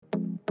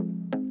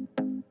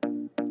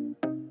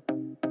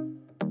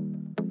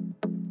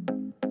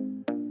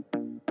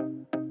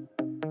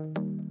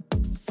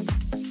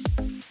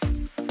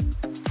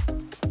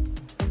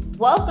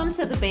Welcome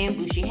to the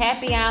Bambushi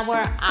Happy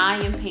Hour. I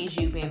am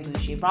Peju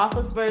Bambushi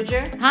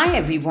Roethlisberger. Hi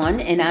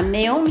everyone, and I'm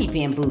Naomi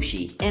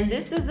Bambushi. And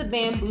this is the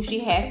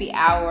Bambushi Happy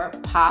Hour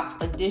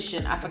Pop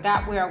Edition. I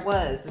forgot where I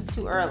was. It's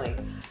too early.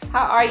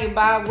 How are you,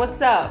 Bob?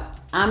 What's up?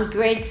 I'm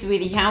great,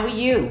 sweetie. How are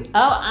you?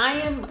 Oh,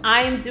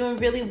 I am doing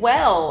really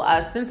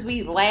well. Since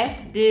we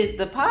last did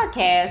the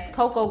podcast,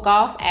 Coco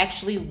Gauff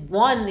actually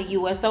won the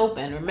U.S.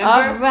 Open. Remember?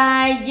 All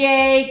right,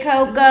 yay,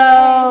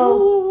 Coco.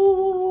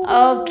 Ooh.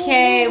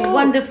 Okay,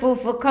 wonderful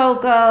for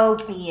Coco.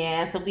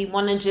 Yeah, so we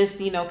want to just,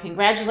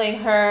 congratulate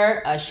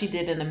her. She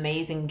did an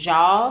amazing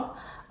job.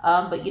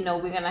 But, we're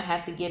going to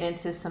have to get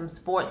into some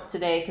sports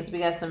today because we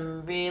got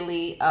some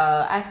really,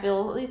 I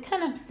feel,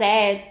 kind of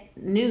sad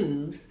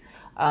news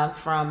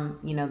from,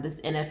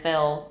 this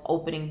NFL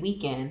opening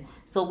weekend.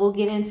 So we'll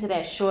get into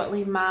that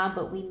shortly, Ma,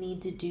 but we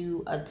need to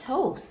do a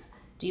toast.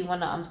 Do you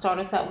want to start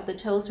us out with a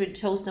toast? We're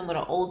toasting with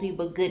an oldie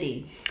but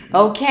goodie.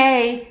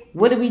 Okay.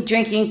 What are we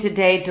drinking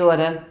today,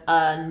 daughter?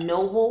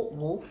 Noble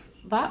Wolf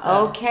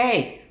Vodka.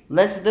 Okay.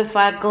 Let's lift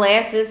our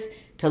glasses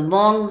to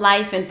long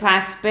life and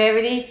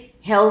prosperity,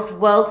 health,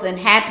 wealth, and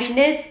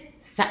happiness,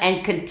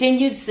 and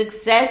continued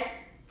success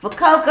for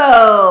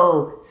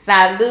Coco.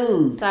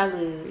 Salud.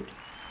 Salud.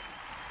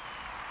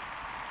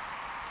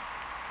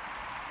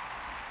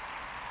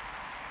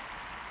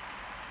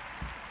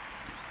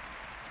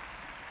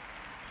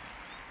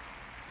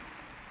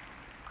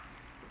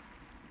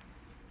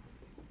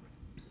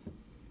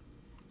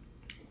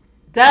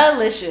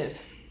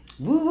 Delicious.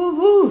 Woo, woo,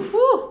 woo.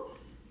 Woo.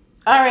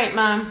 All right,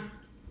 Mom.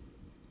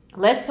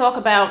 Let's talk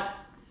about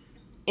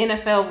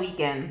NFL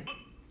weekend.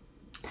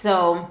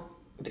 So,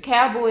 the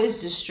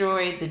Cowboys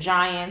destroyed the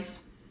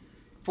Giants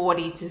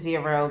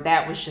 40-0.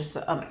 That was just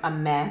a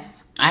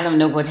mess. I don't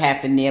know what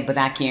happened there, but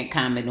I can't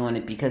comment on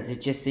it because it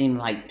just seemed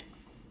like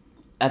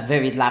a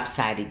very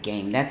lopsided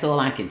game. That's all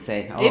I can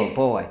say.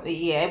 Boy.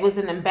 Yeah, it was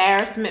an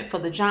embarrassment for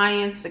the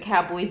Giants. The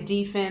Cowboys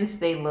defense,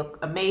 they look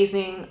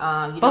amazing.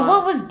 But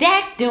what was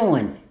Dak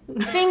doing?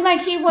 It seemed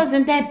like he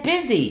wasn't that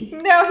busy.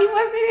 No, he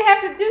wasn't. He didn't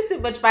have to do too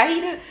much. But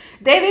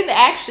they didn't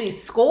actually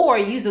score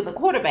using the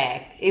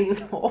quarterback. It was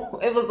all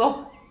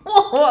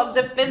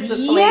defensive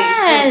plays.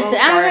 Yes,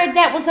 I heard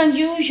that was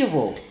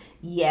unusual.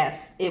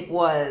 Yes, it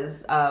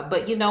was.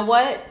 But you know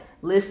what?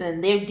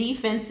 Listen, their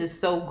defense is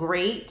so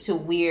great to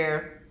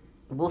where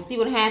we'll see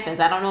what happens.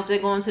 I don't know if they're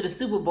going to the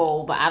Super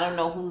Bowl, but I don't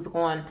know who's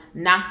going to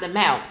knock them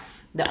out.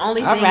 The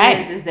only thing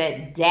is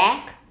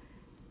that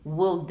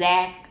will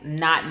Dak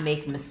not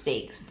make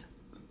mistakes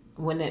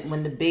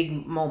when the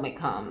big moment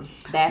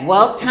comes? Time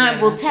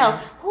will tell.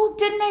 Who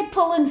didn't they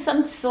pull in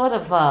some sort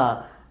of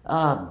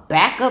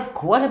backup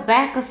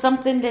quarterback or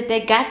something that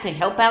they got to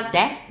help out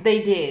Dak?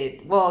 They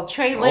did. Well,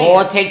 Trey Lance.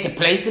 Or take the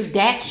place of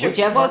Dak,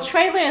 whichever. Well,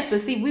 Trey Lance, but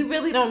see, we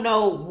really don't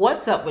know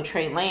what's up with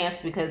Trey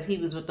Lance because he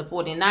was with the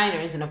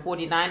 49ers and the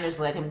 49ers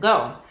let him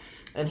go.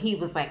 And he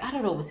was like, I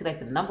don't know, was he like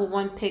the number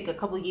 1 pick a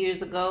couple of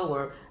years ago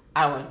or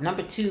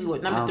number 2 or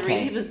number 3?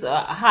 He was a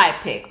high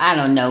pick. I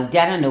don't know.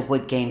 I don't know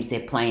what games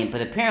they're playing,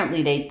 but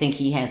apparently they think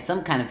he has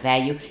some kind of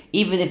value,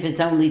 even if it's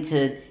only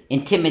to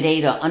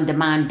intimidate or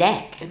undermine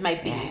Dak. It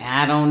might be.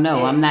 I don't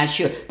know. I'm not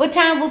sure. But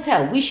time will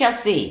tell. We shall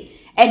see.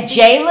 And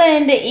Jayla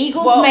and the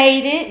Eagles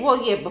made it.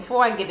 Well, yeah,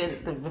 before I get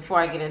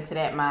into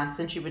that, Ma,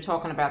 since you were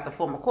talking about the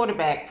former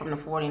quarterback from the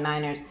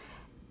 49ers,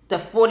 the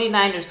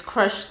 49ers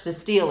crushed the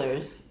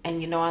Steelers,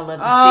 and I love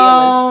the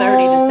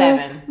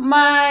Steelers 30-7.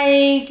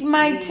 Mike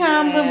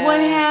Tomlin,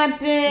 what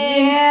happened?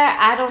 Yeah,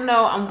 I don't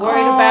know. I'm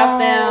worried about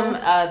them.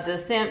 The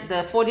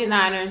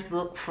 49ers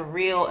look for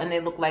real, and they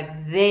look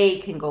like they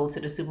can go to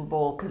the Super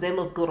Bowl because they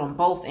look good on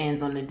both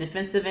ends, on the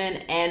defensive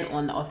end and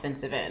on the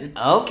offensive end.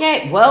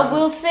 Okay, well,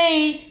 we'll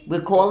see.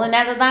 We're calling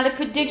out a lot of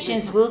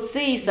predictions. We'll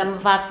see. Some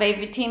of our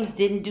favorite teams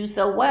didn't do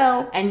so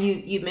well. And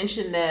you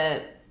mentioned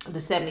the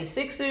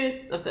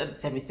 76ers,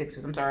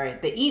 I'm sorry,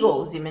 the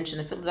Eagles. You mentioned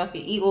the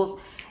Philadelphia Eagles.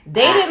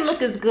 They didn't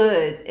look as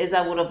good as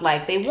I would have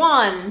liked. They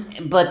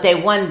won. But they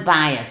won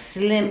by by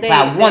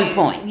 1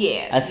 point.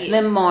 Yeah. A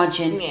slim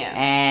margin. Yeah.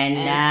 And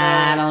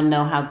I don't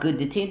know how good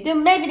the team.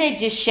 Maybe they're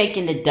just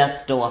shaking the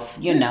dust off,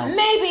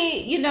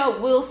 Maybe,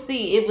 we'll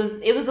see. It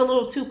was a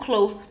little too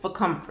close for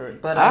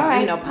comfort. But, all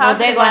right.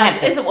 positive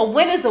vibes. A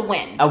win is a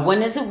win. A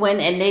win is a win,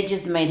 and they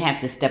just might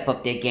have to step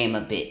up their game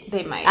a bit.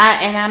 They might.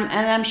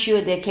 I'm sure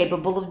they're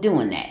capable of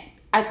doing that.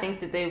 I think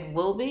that they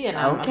will be, and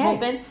I'm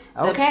hoping.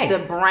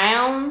 The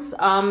Browns,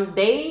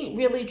 they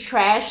really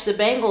trashed the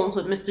Bengals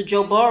with Mr.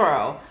 Joe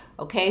Burrow.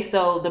 Okay,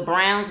 so the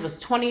Browns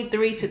was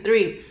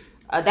 23-3.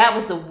 That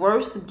was the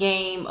worst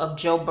game of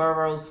Joe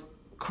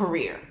Burrow's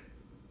career.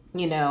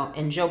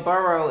 And Joe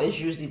Burrow is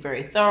usually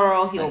very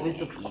thorough. He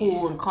always looks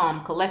cool and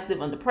calm,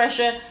 collective under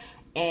pressure.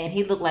 And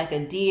he looked like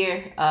a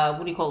deer.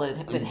 What do you call it?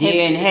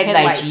 Deer in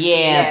headlights.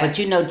 Yeah, yes.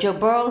 But Joe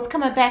Burrow's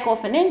coming back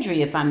off an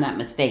injury, if I'm not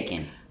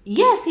mistaken.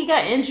 Yes, he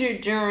got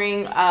injured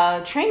during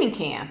training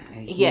camp.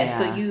 Yes,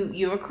 so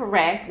you're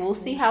correct. We'll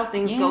see how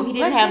things go. He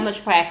didn't have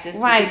much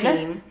practice with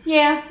the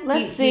team.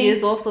 Let's see. He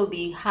is also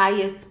the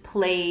highest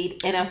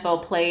played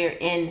NFL player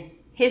in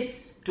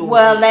his story.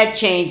 Well, that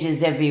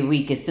changes every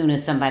week as soon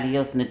as somebody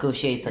else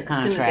negotiates a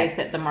contract. As soon as they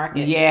set the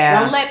market. Yeah.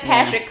 Don't let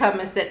Patrick come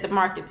and set the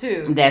market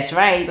too. That's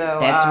right. So,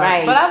 that's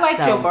right. But I like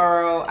Joe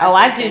Burrow.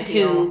 I do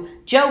too.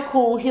 Joe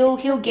cool.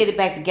 He'll get it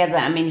back together.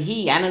 I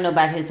mean, I don't know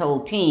about his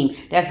whole team.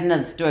 That's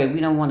another story. We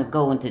don't want to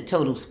go into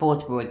total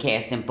sports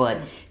broadcasting, but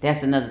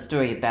that's another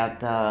story about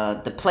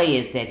the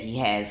players that he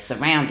has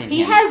surrounding him.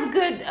 He has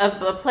good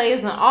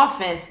players on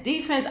offense.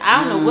 Defense, I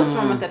don't know what's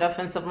wrong with that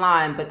offensive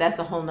line, but that's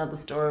a whole nother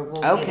story.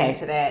 We'll get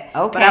into that.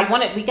 Okay.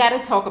 But we got to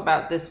talk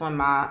about this one,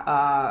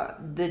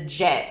 the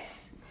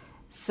Jets.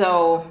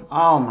 So,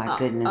 oh my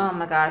goodness. Oh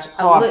my gosh.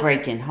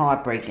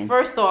 Heartbreaking.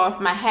 First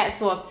off, my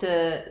hat's off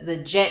to the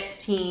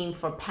Jets team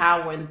for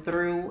powering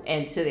through,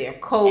 and to their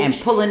coach. And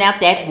pulling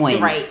out that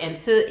win. Right. And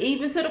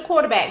even to the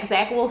quarterback,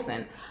 Zach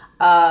Wilson.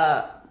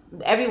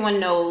 Everyone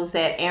knows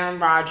that Aaron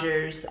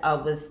Rodgers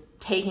was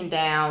taken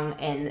down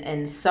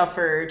and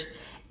suffered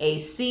a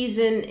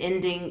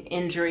season-ending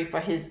injury for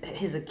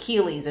his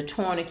Achilles, a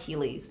torn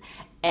Achilles.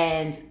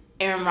 And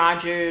Aaron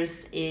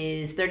Rodgers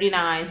is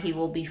 39. He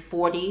will be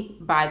 40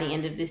 by the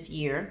end of this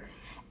year.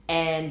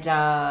 And,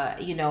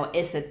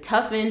 it's a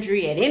tough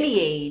injury at any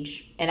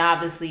age. And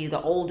obviously,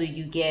 the older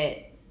you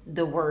get,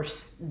 the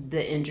worse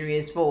the injury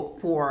is for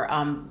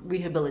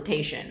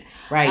rehabilitation.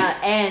 Right.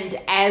 And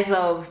as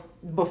of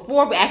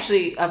before,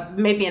 actually,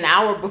 maybe an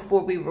hour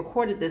before we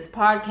recorded this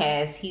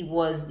podcast, he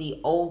was the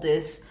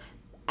oldest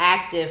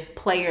active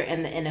player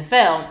in the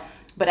NFL.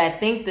 But I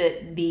think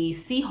that the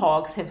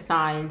Seahawks have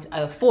signed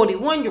a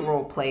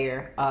 41-year-old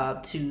player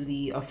to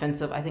the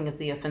offensive, I think it's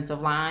the offensive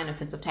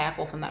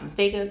tackle, if I'm not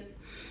mistaken.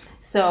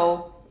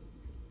 So,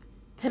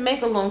 to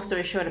make a long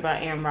story short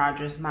about Aaron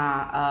Rodgers,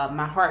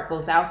 my heart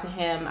goes out to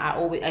him.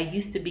 I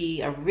used to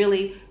be a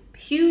really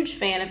huge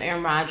fan of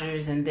Aaron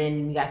Rodgers, and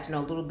then we got to know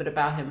a little bit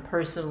about him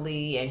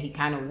personally, and he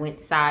kind of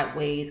went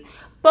sideways.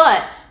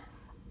 But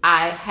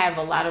I have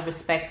a lot of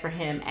respect for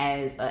him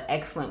as an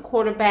excellent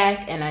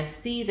quarterback, and I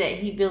see that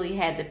he really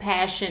had the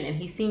passion, and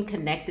he seemed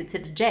connected to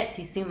the Jets.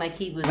 He seemed like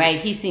he was... Right,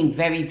 he seemed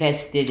very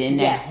vested in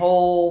the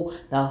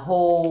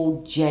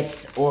whole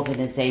Jets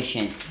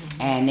organization.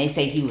 Mm-hmm. And they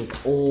say he was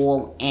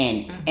all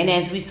in. Mm-hmm. And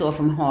as we saw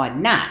from Hard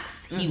Knocks,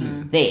 he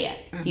was there.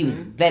 Mm-hmm. He was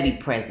very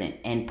present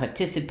and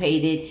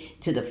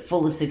participated to the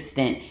fullest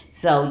extent.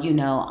 So,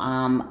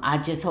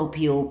 I just hope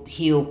he'll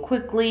heal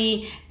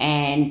quickly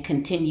and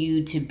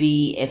continue to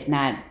be, if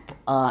not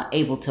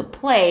able to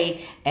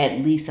play, at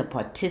least a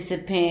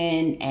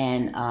participant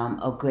and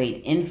a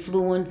great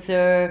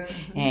influencer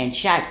and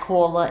shot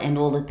caller and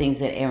all the things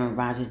that Aaron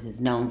Rodgers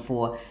is known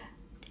for,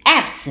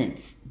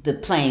 absence the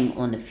playing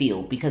on the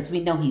field, because we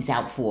know he's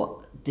out for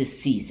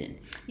this season.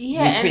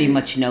 Yeah, we pretty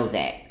much know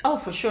that. Oh,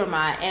 for sure,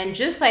 Ma. And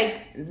just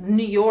like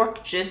New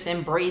York just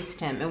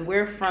embraced him, and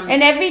we're from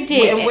and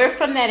we're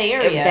from that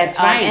area. That's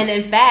right. And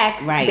in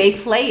fact, they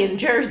play in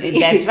Jersey.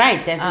 That's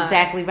right. That's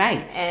exactly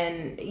right.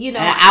 And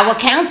our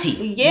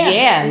county.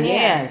 Yeah.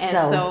 And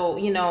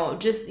so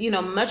just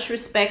much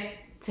respect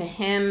to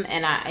him,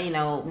 and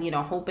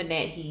I hoping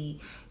that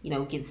he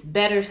gets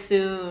better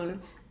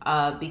soon,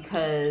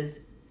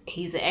 because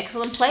he's an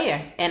excellent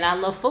player, and I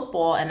love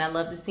football, and I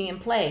love to see him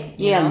play.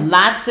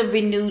 Lots of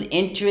renewed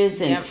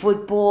interest in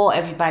football.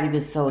 Everybody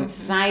was so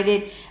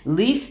excited. Not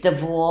least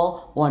of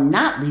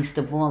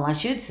all, I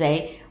should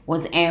say,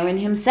 was Aaron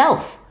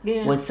himself.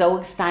 Yeah. Was so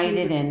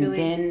excited, and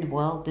then,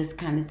 this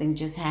kind of thing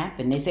just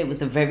happened. They say it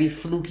was a very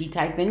fluky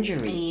type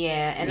injury.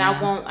 Yeah, and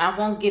I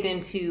won't get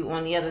into,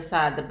 on the other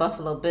side, the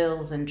Buffalo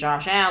Bills and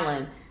Josh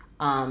Allen.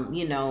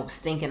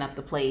 Stinking up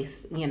the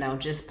place,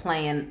 just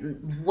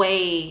playing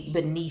way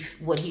beneath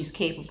what he's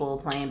capable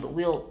of playing. But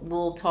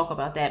we'll talk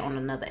about that on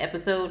another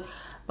episode.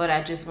 But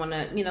I just want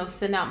to,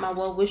 send out my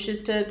well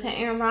wishes to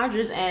Aaron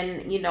Rodgers,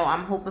 and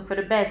I'm hoping for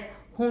the best.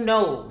 Who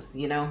knows?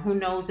 Who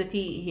knows if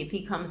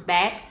he comes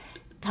back?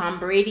 Tom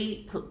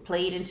Brady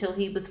played until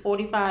he was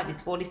 45. He's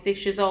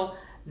 46 years old.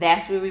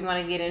 That's where we want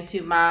to get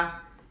into my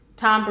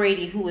Tom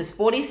Brady, who is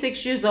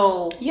 46 years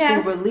old.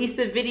 Yes. Who released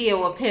a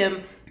video of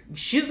him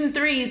shooting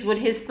threes with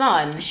his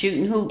son.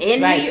 Shooting hoops,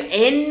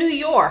 in New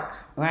York.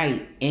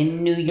 Right,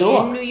 in New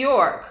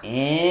York.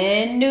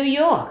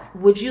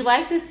 Would you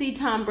like to see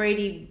Tom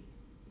Brady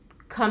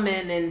come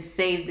in and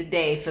save the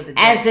day for the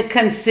Jets? As a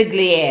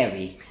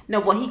consigliere?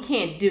 No, he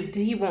can't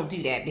he won't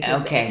do that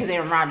because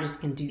Aaron Rodgers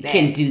can do that.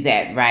 Can do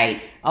that,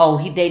 right. Oh,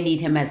 they need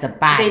him as a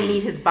body. They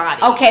need his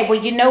body. Okay, well,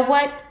 you know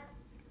what?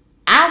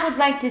 I would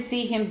like to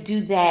see him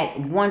do that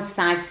once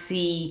I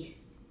see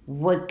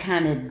what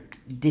kind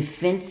of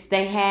defense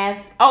they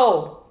have.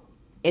 Oh,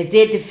 is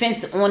their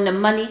defense on the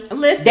money?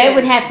 Listen, they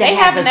would have to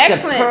have an a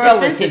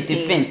superlative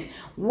defense.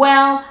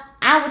 Well,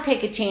 I would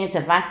take a chance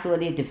if I saw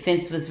their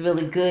defense was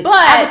really good. But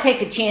I would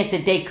take a chance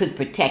that they could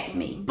protect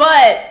me.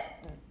 But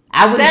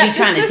I wouldn't be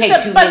trying to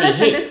take too many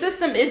hits. The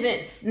system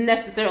isn't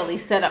necessarily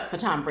set up for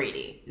Tom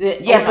Brady.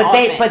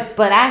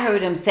 But I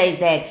heard him say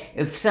that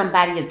if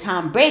somebody of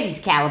Tom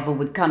Brady's caliber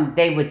would come,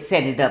 they would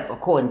set it up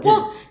according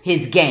to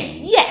his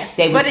game. Yes, Yes,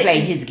 they would but play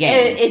his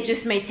game. It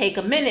just may take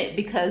a minute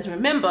because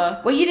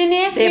remember. Well, you didn't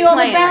ask me all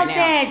about right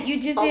that.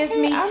 You just asked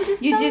me.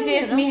 You just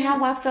asked me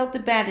how I felt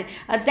about it.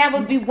 That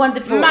would be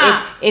wonderful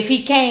if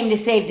he came to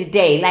save the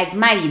day, like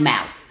Mighty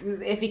Mouse.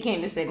 If he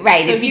came to save the day,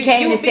 right? So if he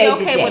came to save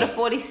the day, you would be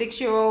okay with a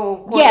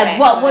 46-year-old? Yeah,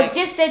 well,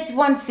 just that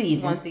one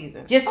season.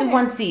 Just the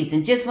one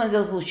season. Just one of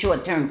those little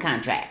short-term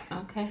contracts.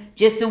 Okay.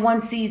 Just the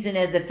one season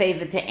as a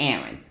favor to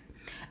Aaron.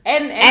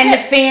 And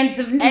the fans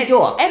of New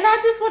York. And I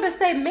just want to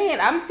say, man,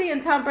 I'm seeing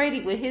Tom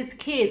Brady with his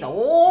kids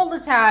all the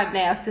time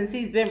now since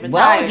he's been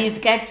retired. Well, he's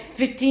got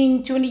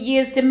 15, 20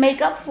 years to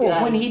make up for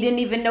when he didn't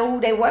even know who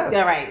they were.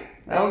 All right.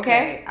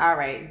 Okay. All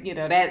right. You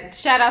know that.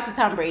 Shout out to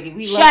Tom Brady.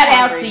 We shout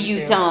out to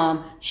you,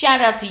 Tom. Shout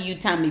out to you,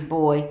 Tommy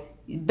boy.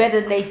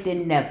 Better late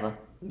than never.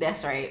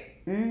 That's right.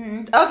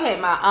 Mm-hmm.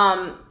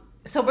 Okay,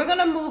 so we're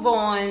gonna move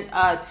on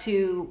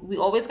to. We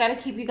always got to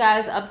keep you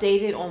guys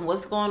updated on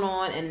what's going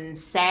on in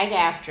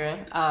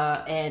SAG-AFTRA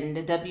and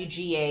the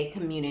WGA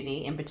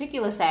community, in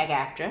particular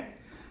SAG-AFTRA.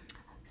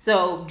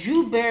 So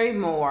Drew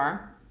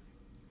Barrymore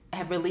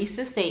have released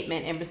a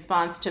statement in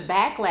response to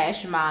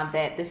backlash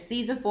that the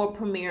season 4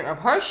 premiere of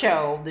her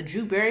show, the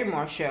Drew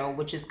Barrymore Show,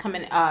 which is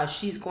coming.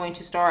 She's going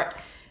to start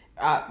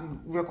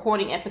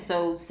recording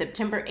episodes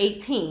September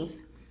 18th.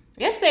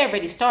 Yes, they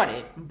already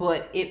started,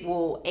 but it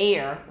will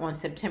air on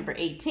September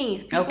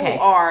 18th. People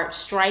are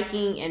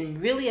striking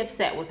and really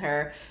upset with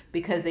her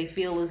because they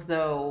feel as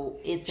though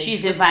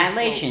she's in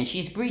violation.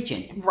 She's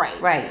breaching.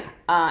 Right.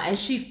 And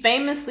she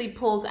famously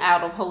pulled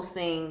out of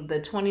hosting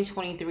the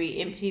 2023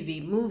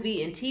 MTV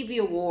Movie and TV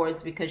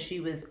Awards because she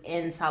was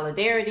in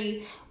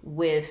solidarity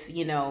with,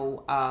 SAG-AFTRA,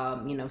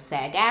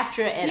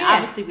 and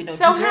obviously we know.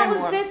 So how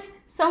is this?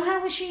 So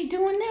how is she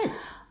doing this?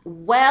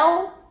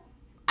 Well,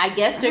 I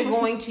guess they're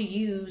going to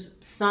use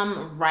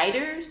some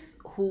writers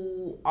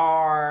who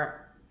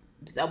are,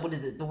 what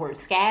is it? The word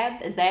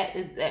scab? Is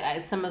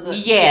that some of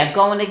the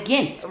going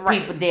against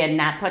people? They're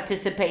not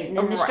participating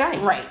in the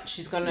strike. Right.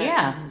 She's going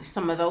to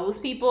some of those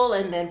people,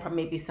 and then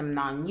maybe some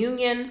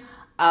non-union.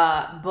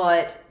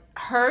 But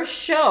her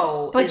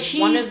show is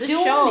one of the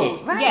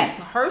shows. Right. Yes,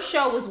 her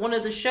show is one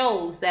of the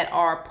shows that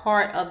are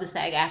part of the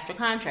SAG-AFTRA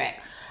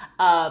contract.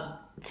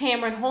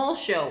 Tamron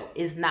Hall's show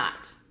is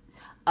not.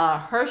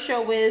 Her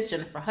show is,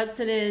 Jennifer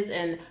Hudson is,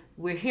 and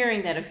we're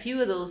hearing that a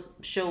few of those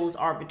shows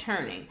are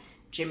returning.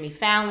 Jimmy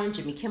Fallon,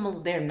 Jimmy Kimmel,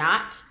 they're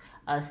not.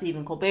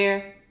 Stephen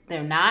Colbert,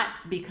 they're not,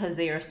 because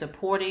they are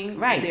supporting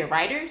their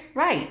writers.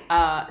 Right.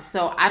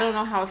 So I don't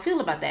know how I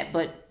feel about that,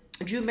 but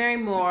Drew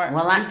Barrymore.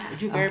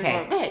 Drew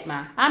Barrymore. Go ahead,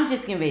 Ma. I'm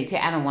just getting ready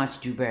to. I don't watch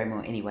Drew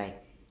Barrymore anyway.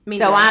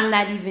 I'm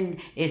not even.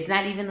 It's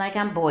not even like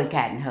I'm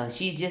boycotting her.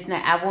 She's just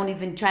not. I won't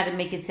even try to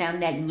make it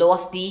sound that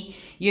lofty.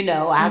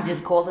 I'll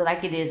just call it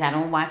like it is. I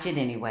don't watch it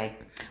anyway.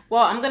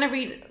 Well, I'm gonna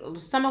read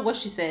some of what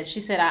she said. She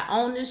said, "I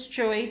own this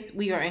choice.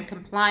 We are in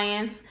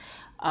compliance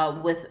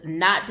with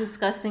not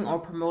discussing or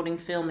promoting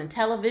film and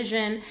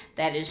television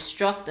that is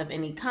struck of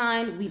any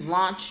kind. We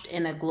launched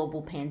in a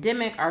global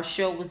pandemic. Our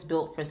show was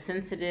built for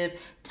sensitive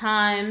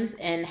times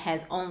and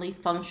has only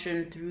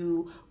functioned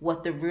through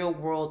what the real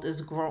world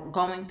is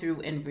going through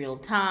in real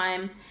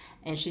time."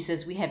 And she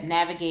says, "We have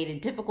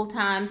navigated difficult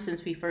times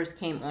since we first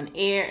came on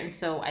air, and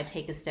so I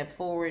take a step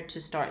forward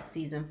to start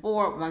season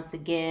 4 once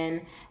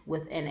again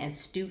with an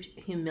astute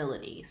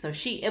humility." So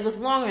it was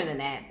longer than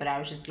that, but I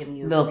was just giving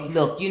you a brief.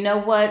 Look, you know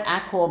what?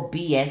 I call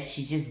BS.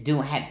 She just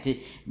don't have to,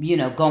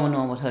 going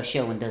on with her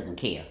show and doesn't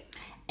care.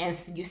 And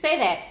you say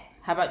that.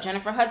 How about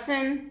Jennifer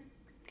Hudson?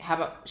 How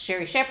about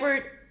Sherry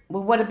Shepherd?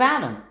 Well, what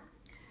about them?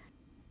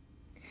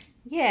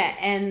 Yeah,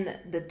 and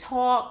the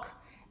talk.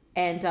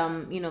 And,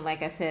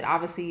 like I said,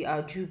 obviously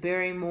Drew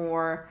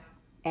Barrymore,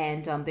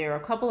 and there are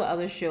a couple of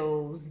other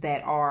shows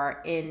that are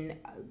in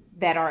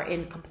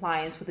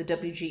compliance with the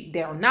WGA.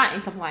 They are not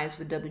in compliance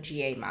with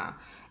WGA, Ma.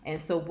 And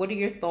so what are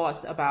your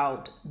thoughts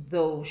about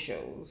those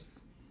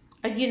shows?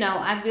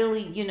 I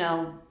really,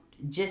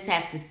 just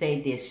have to say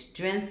there's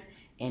strength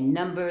in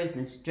numbers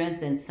and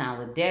strength in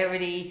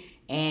solidarity.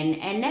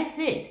 And that's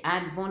it.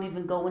 I won't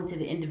even go into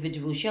the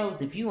individual shows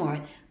if you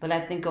aren't. But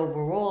I think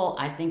overall,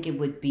 it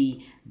would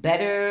be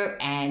better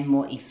and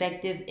more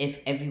effective if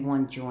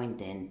everyone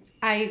joined in.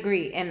 I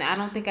agree. And I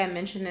don't think I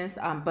mentioned this,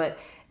 but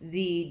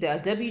the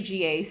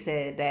WGA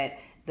said that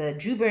the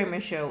Drew Barrymore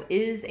Show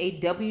is a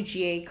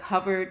WGA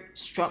covered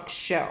struck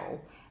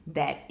show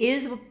that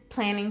is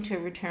planning to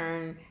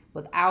return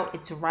without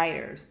its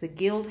writers. The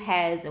Guild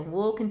has and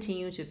will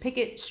continue to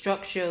picket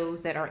struck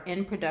shows that are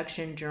in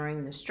production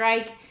during the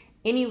strike.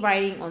 Any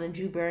writing on the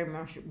Drew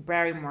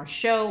Barrymore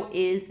Show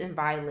is in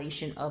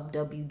violation of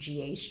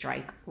WGA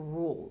strike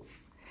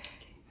rules.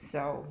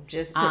 So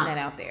just putting that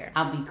out there.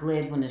 I'll be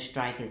glad when the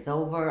strike is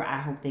over. I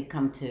hope they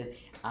come to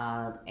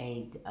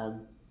an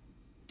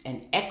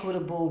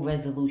equitable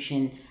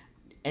resolution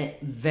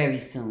very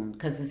soon,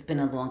 because it's been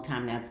a long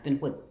time now. It's been,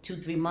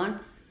 2-3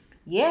 months?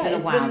 Yeah,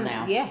 it's been a while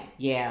now.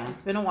 Yeah,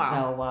 it's been a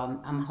while. So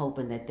I'm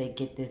hoping that they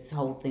get this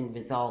whole thing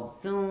resolved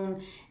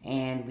soon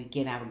and we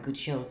get our good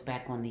shows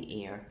back on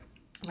the air.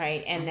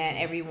 Right, and that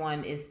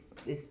everyone is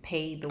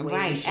paid the way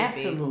it should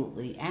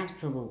be.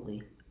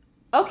 Absolutely.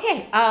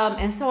 Okay,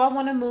 and so I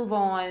want to move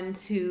on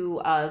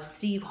to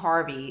Steve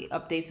Harvey,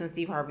 updates on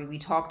Steve Harvey. We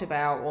talked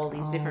about all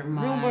these Oh different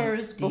my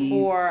rumors Steve.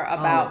 before Oh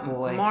about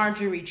boy.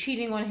 Marjorie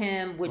cheating on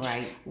him, which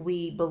Right.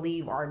 we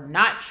believe are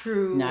not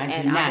true, No, I do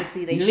and not.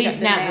 obviously they At shut least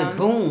them not with down.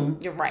 Boom.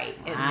 You're right,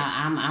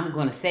 I'm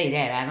going to say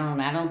that.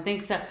 I don't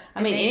think so.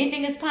 I mean,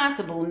 anything is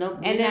possible. No, we're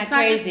and not it's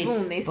not just crazy.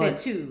 Boom. They said But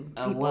two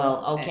people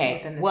well, okay.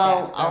 within the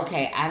Well, staff. So.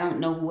 okay. I don't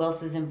know who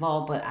else is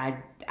involved, but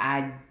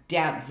I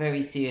doubt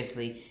very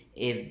seriously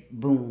if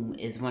Boom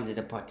is one of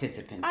the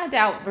participants. I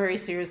doubt very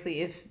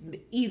seriously if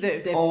either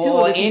the or two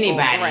of the people,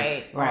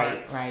 anybody.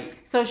 Right.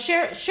 So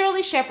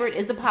Shirley Shepard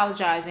is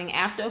apologizing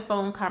after a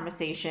phone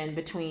conversation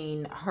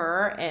between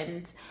her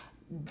and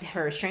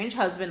her estranged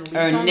husband, leaked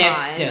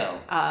Ernesto.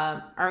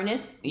 online.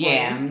 Ernest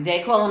Yeah, Williams.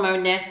 they call him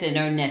Ernest and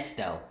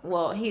Ernesto.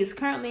 Well, he is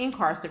currently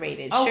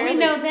incarcerated. Oh, we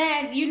know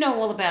that. You know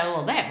all about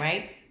all that,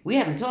 right? We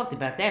haven't talked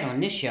about that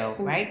on this show,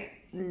 right?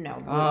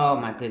 No. Oh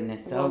my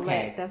goodness. Well,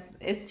 okay.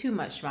 It's too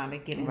much for me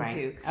to get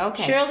into.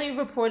 Okay. Shirley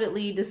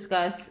reportedly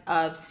discussed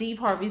Steve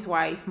Harvey's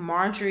wife,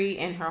 Marjorie,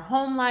 and her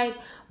home life.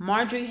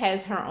 Marjorie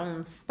has her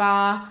own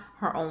spa,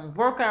 her own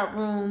workout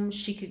room.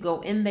 She could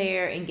go in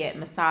there and get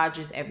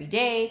massages every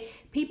day.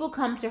 People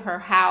come to her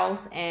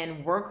house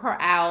and work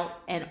her out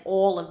and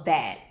all of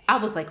that. I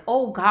was like,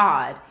 oh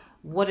God,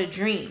 what a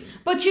dream.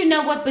 But you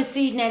know what? But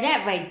see, now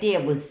that right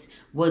there was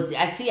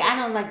I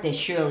don't like that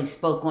Shirley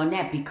spoke on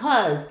that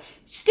because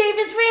Steve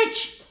is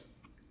rich.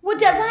 Well,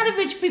 a lot of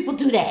rich people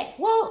do that.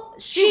 Well,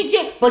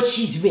 but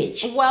she's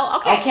rich. Well,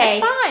 okay,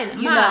 it's fine.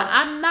 You know,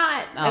 I'm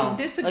not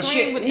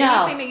disagreeing with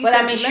anything that you said. But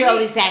I mean,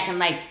 Shirley's acting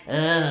like,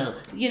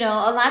 you know,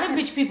 a lot of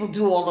rich people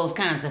do all those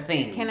kinds of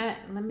things.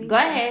 Let me go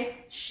ahead.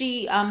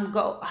 She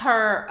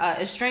her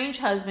estranged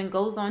husband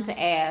goes on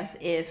to ask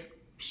if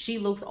she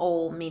looks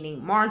old,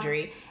 meaning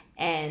Marjorie.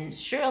 And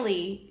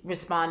Shirley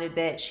responded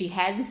that she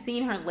hadn't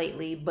seen her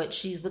lately, but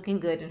she's looking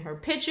good in her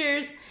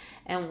pictures.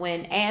 And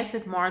when asked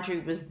if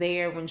Marjorie was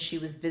there when she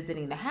was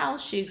visiting the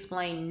house, she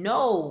explained,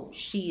 no,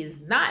 she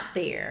is not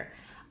there.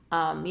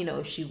 You know,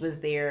 if she was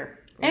there.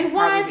 And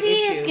why is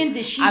he asking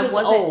that she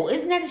was old?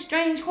 Isn't that a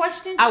strange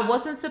question? I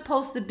wasn't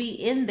supposed to be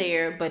in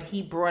there, but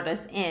he brought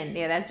us in.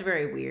 Yeah, that's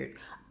very weird.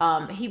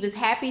 He was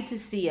happy to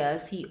see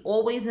us. He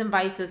always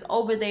invites us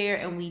over there,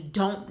 and we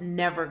don't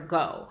never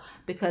go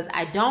because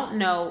I don't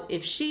know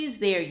if she's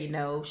there. You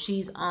know,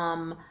 she's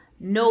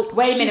nope.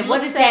 Wait a minute.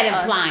 What is that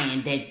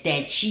implying?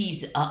 That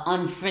she's an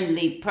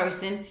unfriendly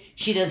person?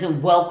 She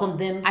doesn't welcome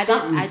them.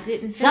 I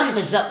didn't.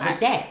 Something's up with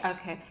that.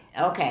 Okay.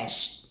 Okay.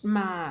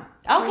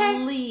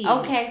 Please.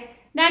 Okay.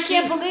 Now I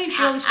can't believe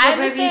Shirley. I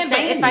understand, but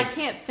if I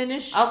can't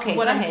finish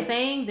what I'm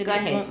saying, then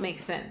it won't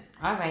make sense.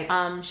 All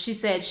right. She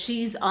said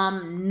she's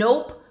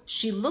nope.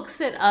 She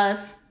looks at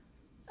us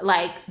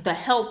like the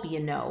help,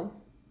 you know.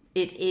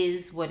 It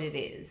is what it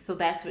is. So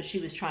that's what she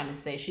was trying to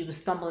say. She was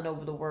stumbling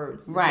over the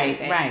words.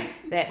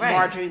 That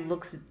Marjorie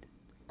looks,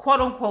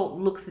 quote unquote,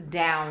 looks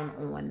down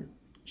on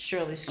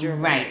Shirley Stewart.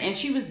 Right. And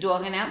she was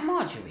dogging out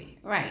Marjorie.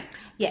 Right.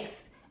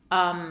 Yes.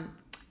 I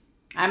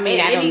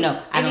mean, I don't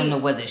know. I don't know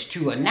whether it's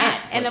true or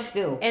not. But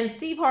still. And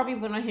Steve Harvey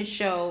went on his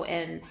show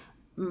and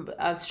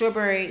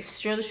Shirley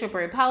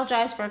Strawberry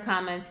apologized for her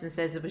comments and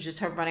says it was just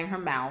her running her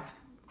mouth.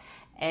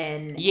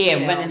 And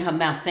running her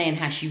mouth, saying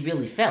how she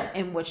really felt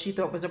and what she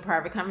thought was a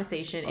private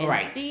conversation.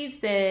 And Steve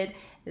said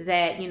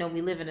that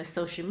we live in a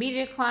social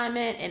media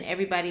climate, and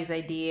everybody's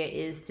idea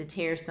is to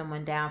tear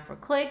someone down for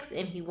clicks,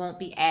 and he won't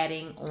be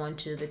adding on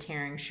to the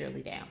tearing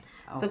Shirley down.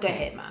 Okay. So go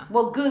ahead, Ma.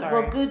 Well, good.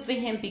 Sorry. Well, good for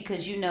him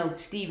because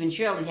Steve and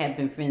Shirley have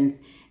been friends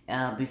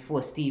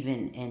before Steve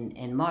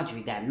and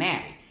Marjorie got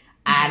married.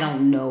 I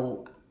don't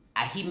know.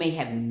 He may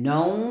have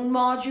known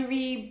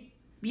Marjorie.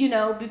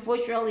 Before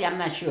Shirley, I'm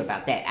not sure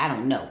about that. I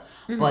don't know.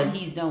 Mm-hmm. But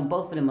he's known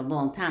both of them a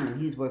long time,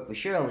 and he's worked with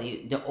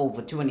Shirley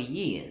over 20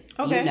 years.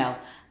 Okay.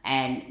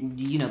 And,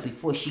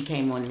 before she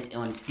came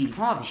on Steve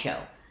Harvey show,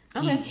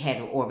 he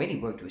had already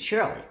worked with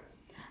Shirley.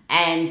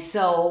 And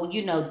so,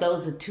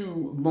 those are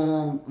two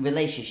long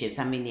relationships.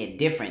 I mean, they're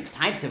different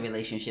types of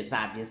relationships,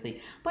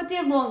 obviously, but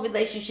they're long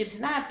relationships.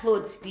 And I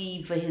applaud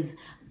Steve for his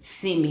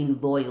seeming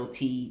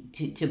loyalty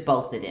to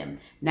both of them,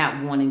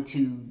 not wanting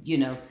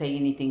to, say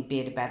anything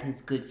bad about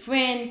his good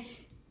friend,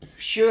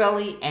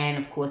 Shirley, and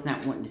of course,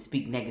 not wanting to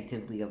speak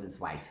negatively of his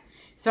wife.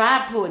 So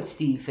I applaud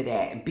Steve for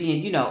that and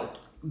being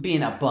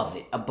above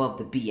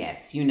the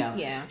BS,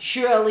 Yeah.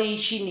 Shirley,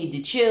 she need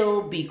to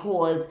chill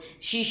because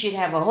she should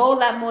have a whole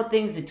lot more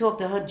things to talk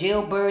to her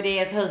jailbird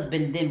ass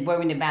husband than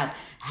worrying about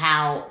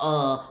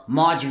how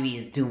Marjorie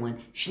is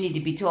doing. She need to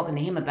be talking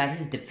to him about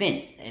his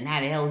defense and how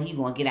the hell he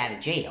gonna get out of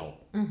jail.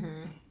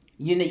 Mm-hmm.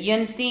 You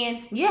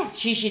understand? Yes.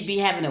 She should be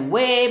having a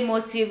way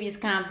more serious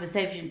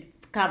conversation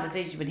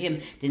with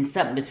him than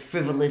something as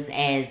frivolous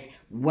as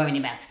worrying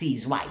about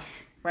Steve's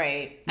wife.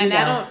 Right.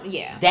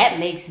 That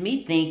makes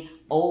me think,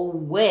 oh,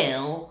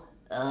 well,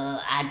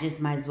 I just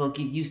might as well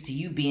get used to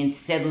you being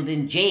settled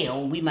in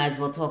jail. We might as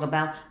well talk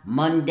about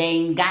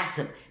mundane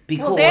gossip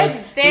Well,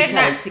 they're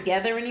not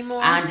together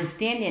anymore. I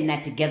understand they're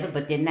not together,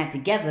 but they're not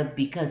together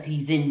because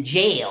he's in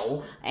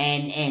jail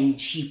and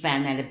she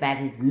found out about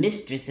his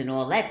mistress and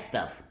all that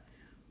stuff.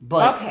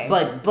 But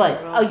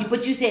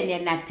but you said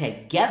they're not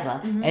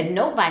together, and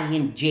nobody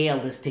in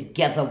jail is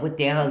together with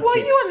their husband. Well,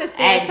 you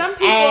understand some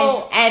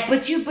people,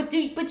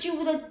 but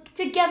you were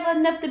together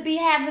enough to be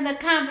having a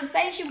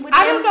conversation with him.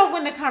 I don't know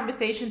when the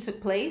conversation took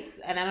place,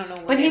 and I don't know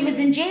when. But he was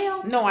in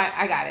jail. No,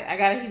 I got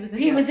it. He was in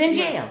jail. He was in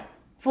jail.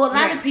 For a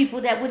lot of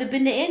people, that would have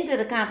been the end of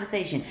the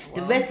conversation.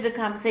 Well, the rest of the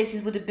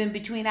conversations would have been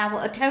between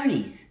our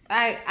attorneys.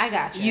 I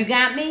got you. You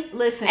got me?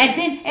 Listen.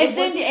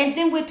 And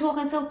then we're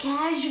talking so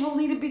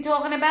casually to be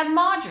talking about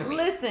Marjorie.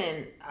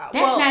 Listen.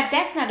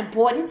 That's not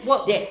important.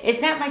 Well,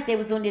 it's not like they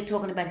was on there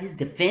talking about his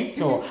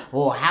defense or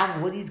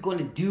what he's going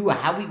to do or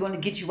how we're going to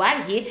get you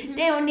out of here. Mm-hmm.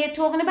 They're on there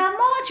talking about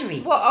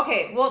Marjorie. Well,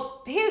 okay.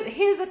 Well,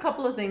 here's a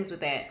couple of things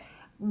with that.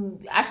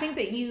 I think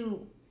that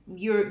you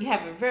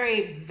have a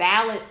very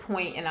valid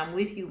point, and I'm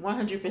with you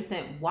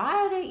 100%. Why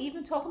are they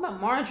even talking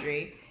about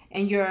Marjorie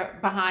and your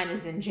behind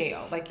is in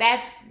jail? Like,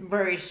 that's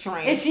very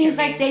strange. It seems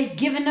like they've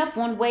given up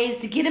on ways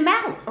to get him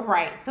out.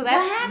 Right. So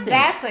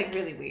that's like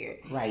really weird.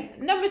 Right.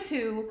 Number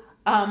two,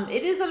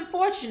 it is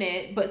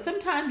unfortunate, but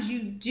sometimes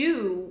you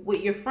do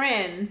with your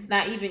friends,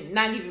 not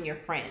even your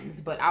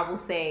friends, but I will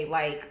say,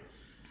 like,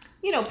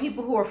 you know,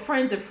 people who are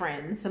friends of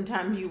friends,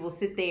 sometimes you will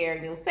sit there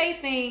and you'll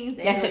say things.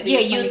 And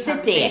you'll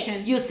sit there.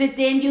 You'll sit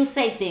there and you'll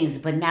say things,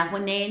 but not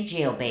when they're in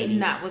jail, baby.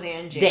 Not when they're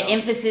in jail. The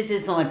emphasis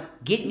is on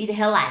get me the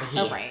hell out of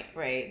here. Oh,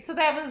 right. So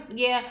that was, and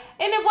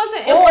it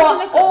wasn't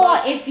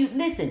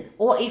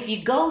or if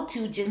you go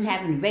to just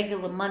having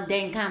regular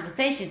mundane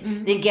conversations,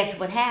 then guess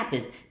what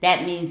happens?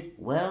 That means,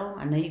 well,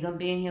 I know you're going to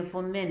be in here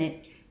for a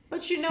minute.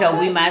 But you know so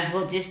we might as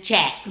well just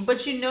chat.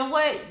 But you know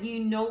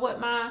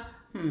what, Ma?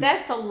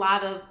 That's a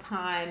lot of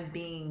time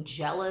being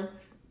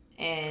jealous,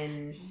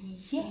 and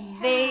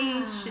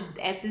they should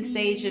at this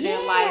stage of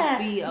their life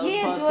be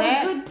above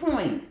that. Good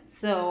point.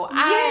 So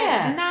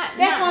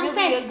that's what I'm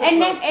saying,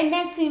 and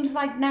that seems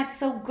like not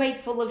so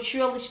grateful of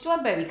Shirley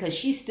Strawberry because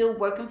she's still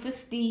working for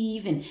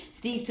Steve, and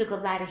Steve took a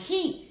lot of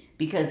heat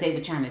because they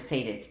were trying to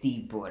say that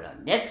Steve brought a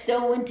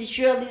nesto into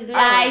Shirley's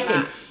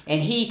life, and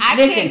he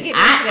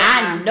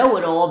I know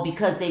it all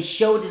because they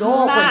showed it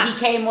all when he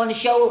came on the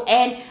show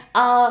and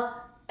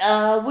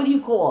what do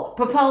you call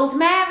proposed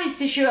marriage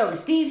to Shirley.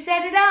 Steve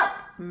set it up.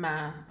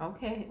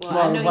 Okay.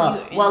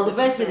 Well, the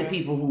rest of the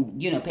people who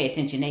pay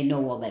attention, they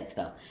know all that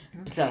stuff.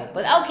 Okay. So,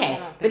 but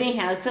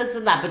anyhow, it's a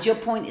lot. But your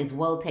point is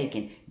well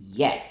taken.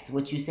 Yes,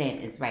 what you're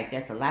saying is right.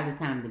 That's a lot of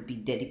time to be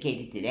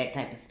dedicated to that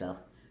type of stuff.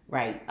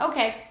 Right.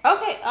 Okay.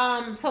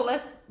 So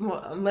let's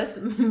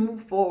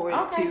move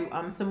forward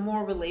to some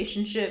more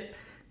relationships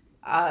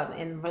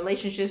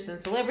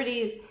and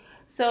celebrities.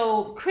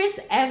 So Chris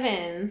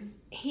Evans,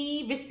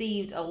 he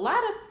received a lot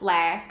of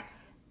flack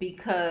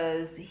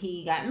because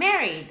he got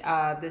married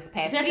this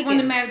past weekend. Is that the one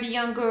that married the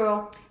young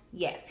girl?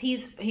 Yes,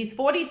 he's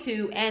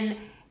 42, and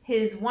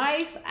his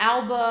wife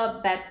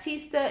Alba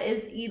Baptista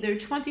is either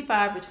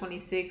 25 or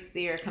 26.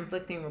 There are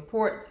conflicting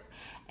reports,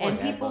 and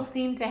people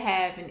seem to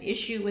have an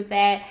issue with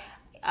that.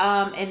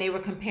 And they were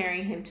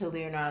comparing him to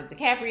Leonardo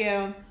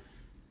DiCaprio.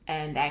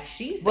 And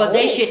actually,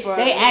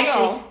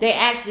 they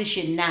actually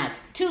should not.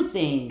 Two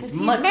things.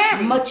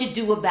 Much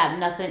ado about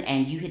nothing,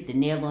 and you hit the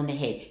nail on the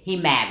head. He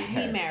married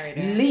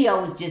her.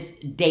 Leo is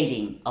just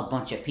dating a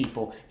bunch of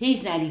people.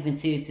 He's not even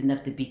serious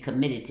enough to be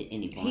committed to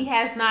anyone. He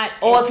has not.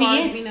 Or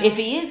if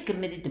he is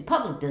committed, the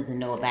public doesn't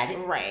know about it.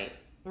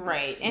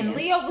 Right. And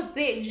Leo was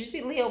there. Did you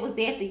see Leo was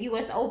there at the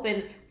U.S.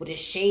 Open with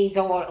his shades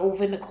on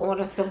over in the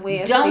corner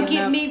somewhere? Don't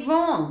get me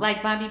wrong.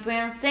 Like Bobby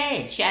Brown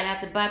said, shout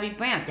out to Bobby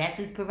Brown. That's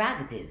his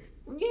prerogative.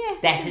 Yeah.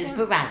 That's his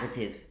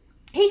prerogative.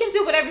 He can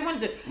do whatever he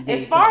wants to do.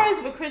 As far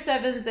as with Chris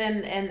Evans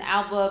and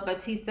Alba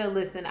Batista,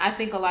 listen, I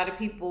think a lot of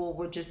people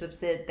were just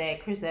upset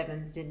that Chris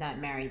Evans did not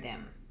marry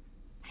them.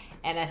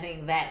 And I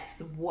think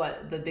that's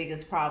what the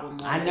biggest problem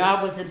was. I know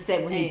I was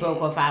upset when he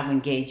broke off our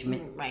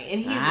engagement. Right. And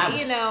he's,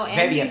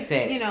 very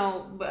upset.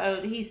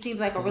 He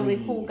seems like a really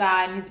cool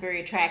guy and he's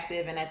very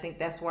attractive. And I think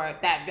that's where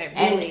that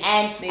really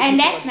and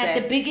that's upset.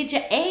 Not the big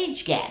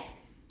age gap.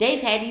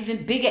 They've had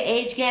even bigger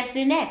age gaps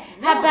than that.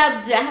 No. How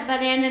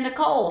about Anna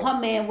Nicole? Her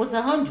man was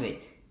 100,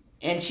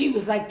 and she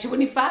was like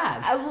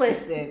 25.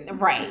 Listen,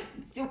 right.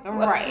 It's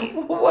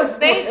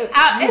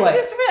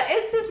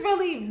just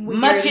really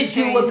weird. Much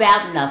ado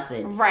about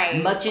nothing.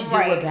 Right. Much ado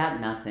about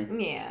nothing.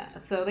 Yeah.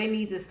 So they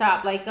need to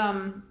stop. Like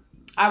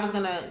I was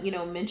gonna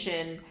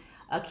mention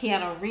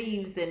Keanu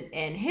Reeves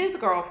and his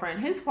girlfriend,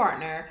 his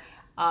partner.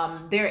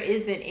 There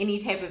isn't any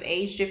type of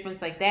age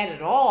difference like that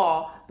at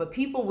all, but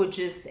people were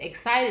just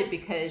excited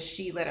because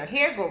she let her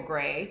hair go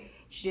gray.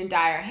 She didn't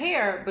dye her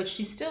hair, but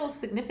she's still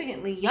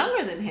significantly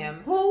younger than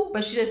him. Who?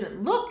 But she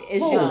doesn't look as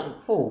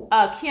young. Who?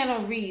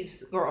 Keanu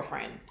Reeves'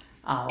 girlfriend.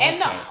 Oh, okay.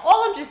 And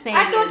all I'm just saying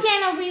I thought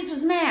Keanu Reeves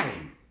was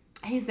married.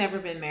 He's never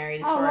been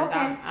married as far as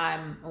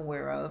I'm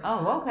aware of.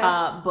 Oh, okay.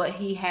 But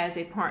he has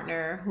a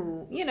partner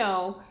who,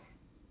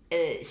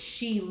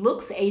 she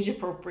looks age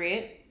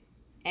appropriate.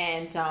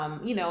 And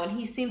and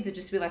he seems to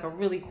just be like a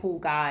really cool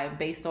guy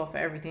based off of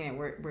everything that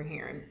we're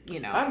hearing.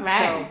 All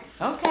right.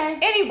 So, okay.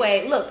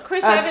 Anyway, look,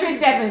 Chris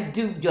Evans,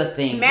 do your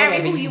thing. Marry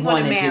who you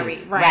want to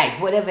marry. Right.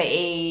 Whatever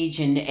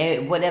age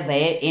and whatever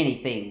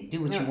anything.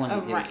 Do what you want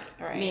to do.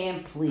 Right.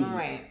 Man, please.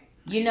 Right.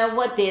 You know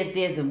what?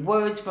 There's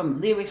lyrics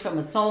from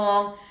a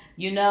song.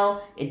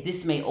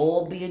 This may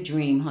all be a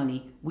dream,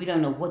 honey. We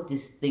don't know what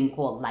this thing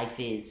called life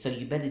is. So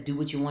you better do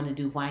what you want to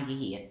do while you're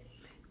here.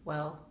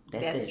 Well,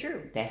 that's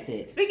true. That's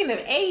it. Speaking of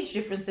age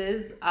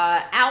differences,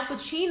 Al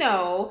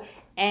Pacino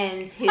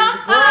and his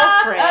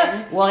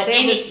girlfriend. Well,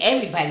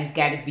 everybody's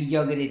got to be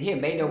younger than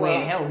him. Ain't no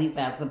way in hell he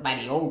found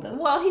somebody older.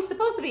 Well, he's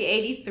supposed to be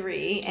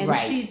 83, and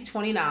she's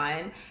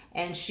 29,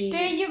 and she.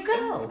 There you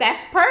go.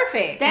 That's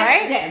perfect,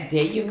 right?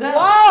 There you go.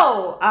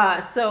 Whoa!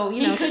 So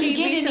he couldn't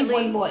get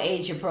anyone more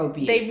age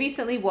appropriate. They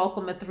recently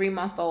welcomed a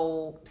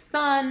 3-month-old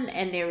son,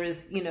 and there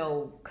was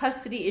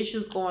custody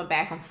issues going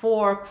back and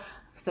forth.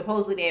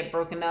 Supposedly they had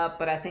broken up,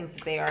 but I think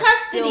that they are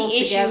still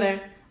together.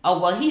 Oh,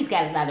 well, he's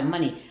got a lot of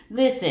money.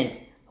 Listen,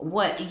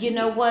 what?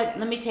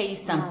 Let me tell you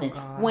something.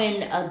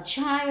 When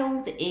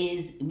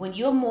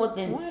you're more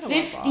than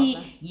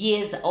 50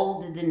 years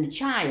older than the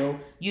child,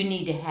 you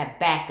need to have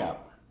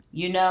backup.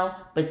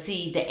 But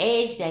see, the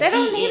age that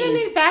he don't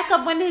need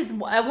backup when his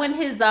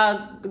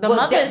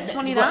mother is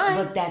 29.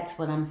 But that's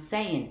what I'm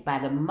saying. By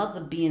the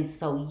mother being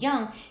so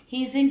young,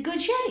 he's in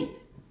good shape.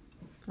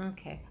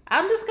 Okay.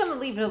 I'm just going to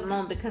leave it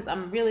alone because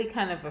I'm really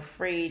kind of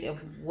afraid of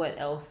what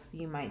else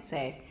you might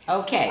say.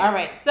 Okay. All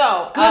right.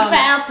 So. Good for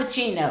Al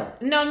Pacino.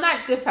 No,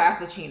 not good for Al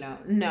Pacino.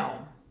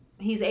 No.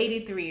 He's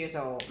 83 years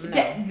old.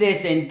 No.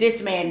 Listen,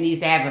 this man needs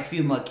to have a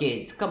few more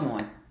kids. Come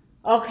on.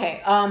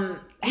 Okay.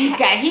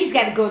 He's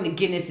got to go in the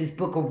Guinness's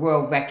Book of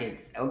World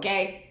Records.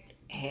 Okay.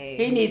 Hey.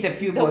 He needs a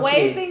few more kids. The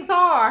way things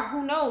are,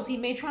 who knows? He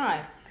may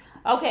try.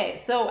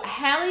 Okay, so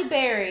Halle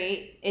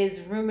Berry is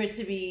rumored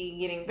to be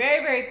getting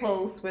very, very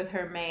close with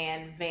her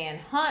man, Van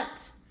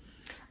Hunt.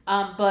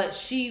 But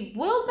she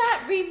will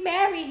not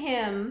remarry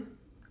him.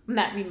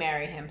 Not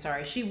remarry him,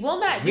 sorry. She will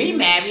not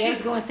remarry. I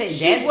was going to say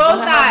she will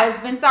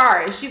not.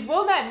 Sorry, she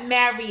will not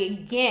marry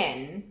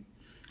again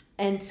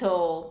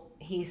until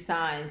he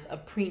signs a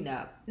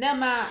prenup. Now,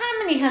 how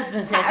many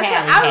husbands has Halle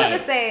had? I was going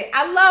to say,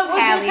 I love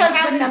Halle.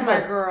 Halle's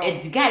my girl.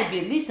 It's got to be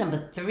at least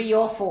number 3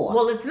 or 4.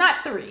 Well, it's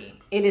not 3.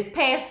 It is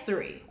past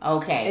 3.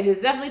 Okay. It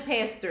is definitely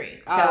past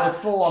 3. So it's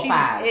 4 or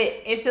 5.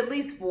 It's at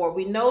least 4.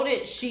 We know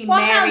that she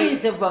married.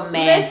 Halle's a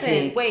romantic.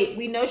 Listen, wait.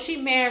 We know she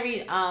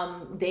married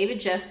David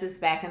Justice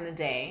back in the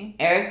day.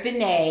 Eric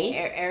Benet.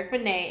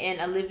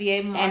 And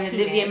Olivier Martinez.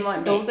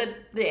 Those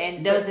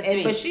are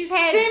 3. But she's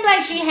had. Seemed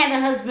like she had a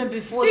husband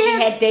before she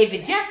had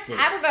David Justice.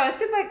 I don't know. It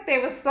seemed like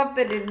there was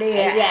something in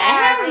there. Yeah,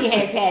 Halle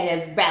has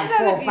had about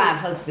 4 or 5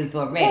 husbands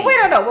already. Well, we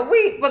don't know.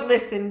 But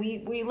listen,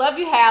 we love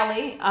you,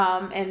 Halle.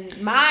 And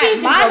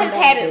mine has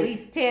had at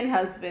least 10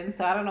 husbands,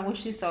 so I don't know what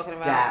she's talking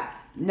about.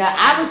 No,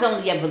 I was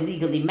only ever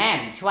legally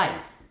married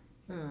twice.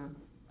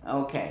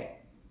 Okay.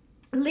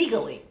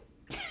 Legally.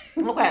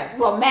 Okay.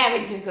 Well,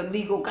 marriage is a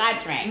legal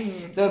contract.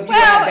 Mm-hmm. So if you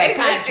have that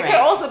contract. It could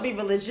also be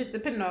religious,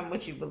 depending on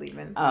what you believe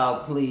in.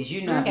 Oh, please.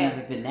 I've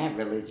never been that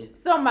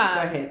religious. So, Mom.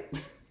 Go ahead.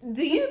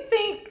 Do you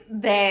think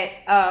that,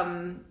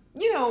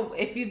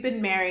 if you've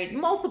been married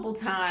multiple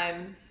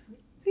times,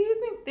 do you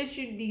think that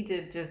you need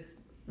to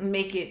just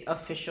make it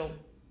official?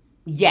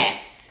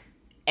 Yes.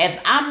 If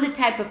I'm the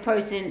type of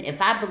person, if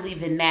I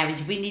believe in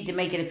marriage, we need to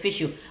make it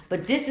official.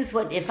 But this is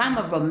if I'm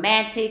a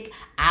romantic,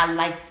 I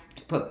like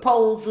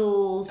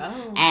proposals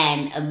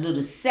and a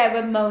little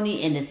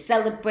ceremony and a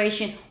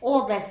celebration.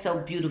 All that's so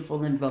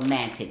beautiful and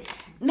romantic.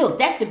 Look,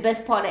 that's the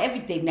best part of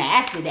everything. Now,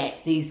 after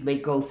that, things may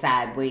go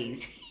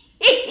sideways.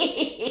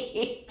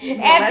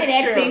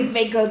 Things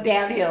may go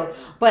downhill.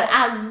 But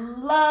I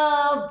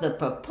love the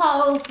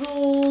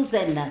proposals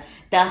and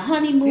the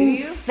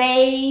honeymoon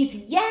phase.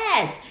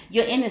 Yes,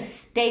 you're in a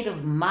state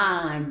of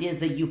mind.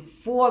 There's a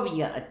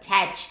euphoria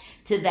attached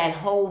to that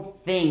whole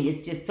thing.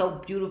 It's just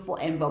so beautiful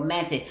and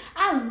romantic.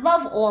 I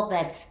love all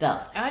that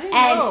stuff. I didn't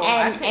know.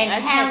 I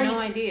had no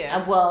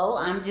idea. Well,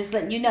 I'm just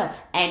letting you know.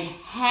 And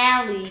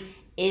Halle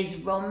is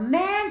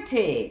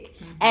romantic.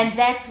 Mm-hmm. And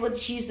that's what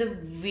she's a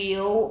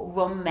real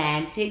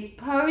romantic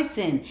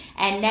person.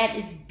 And that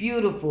is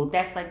beautiful.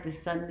 That's like the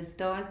sun, the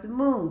stars, the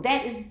moon.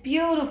 That is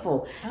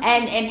beautiful. Oh.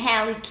 And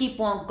Halle, keep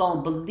on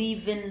going.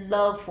 Believe in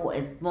love for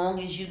as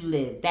long as you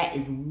live. That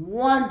is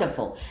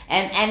wonderful.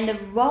 And the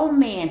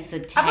romance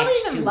attached to it. I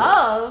believe in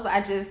love.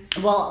 I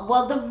just...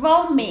 Well, the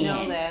romance.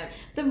 Know that.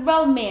 The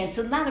romance,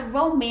 a lot of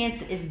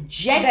romance is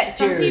gestures.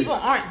 Some people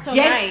aren't so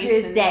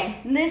gestures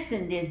nice.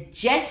 There's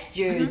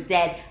gestures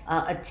that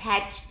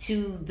attach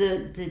to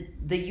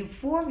the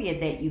euphoria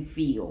that you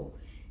feel.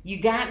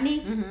 You got me?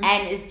 Mm-hmm.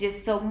 And it's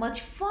just so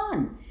much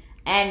fun.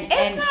 And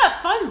it's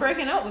not fun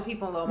breaking up with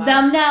people, though.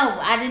 No,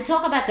 I didn't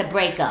talk about the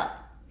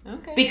breakup.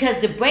 Okay. Because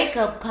the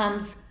breakup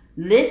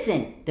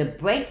the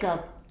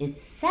breakup is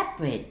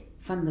separate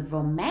from the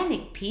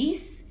romantic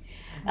piece.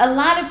 A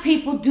lot of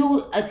people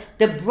do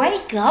the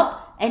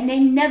breakup and they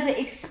never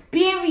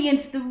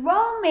experience the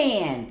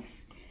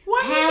romance.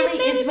 Why Halle are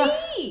you is. getting mad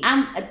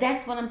at me?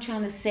 That's what I'm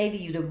trying to say to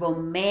you. The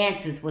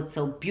romance is what's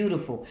so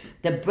beautiful.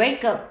 The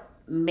breakup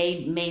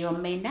may or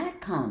may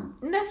not come,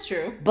 That's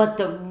true. but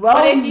the romance.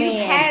 But if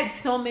you've had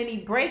so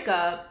many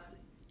breakups,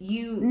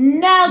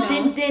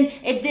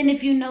 then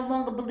if you no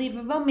longer believe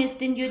in romance,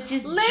 then you're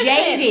just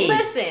jaded.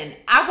 Listen,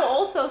 I will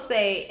also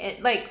say,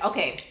 like,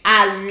 okay,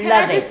 I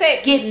love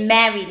it. Get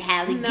married,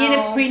 Halle. No, get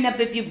a prenup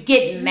if you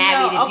get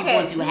married if you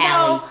want to,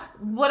 Halle. No,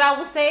 what I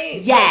will say,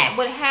 yes,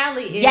 what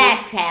Halle is,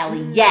 yes,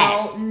 Halle,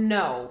 yes,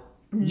 no.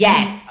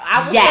 Yes,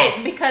 I would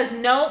say because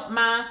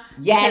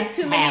yes,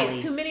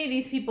 too many of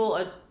these people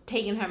are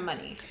taking her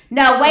money.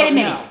 No, wait a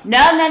minute.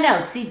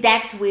 No. See,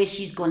 that's where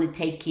she's going to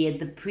take care of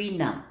the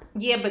prenup.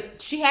 Yeah, but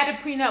she had a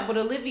prenup with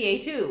Olivier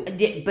too.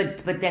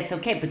 But that's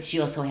okay. But she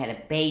also had a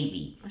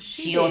baby.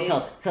 She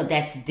also, so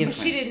that's different. But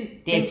she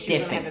didn't. That's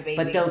different. Have a baby.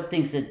 But those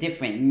things are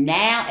different.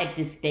 Now at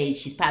this stage,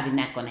 she's probably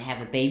not going to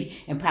have a baby,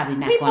 and probably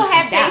not. People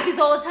have babies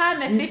all the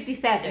time at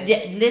 57.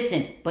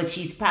 Listen, but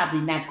she's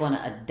probably not going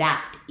to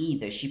adopt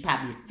either. She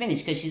probably is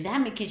finished because she's how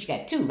many kids she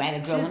got? 2,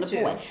 right? A girl and a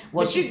boy.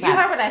 Well, you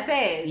heard what I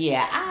said.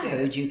 Yeah, I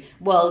heard you.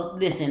 Well,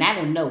 listen, I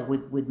don't know.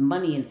 With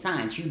money and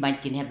science, you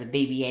might can have a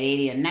baby at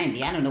 80 or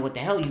 90. I don't know what the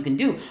hell you can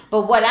do.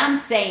 But what I'm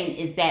saying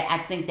is that I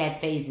think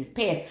that phase is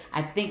past.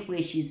 I think where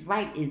she's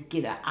right is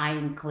get an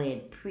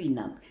ironclad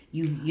prenup.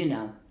 You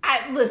know.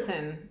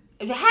 Listen.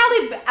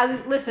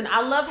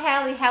 I love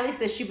Halle. Halle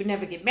said she would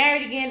never get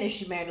married again if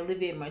she married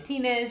Olivier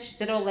Martinez. She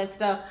said all that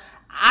stuff.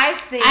 I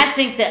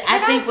think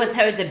with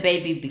her the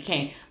baby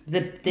became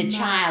the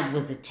child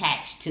was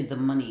attached to the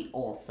money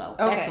also.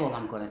 Okay. That's all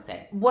I'm gonna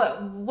say.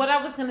 What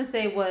I was gonna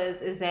say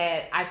is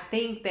that I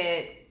think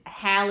that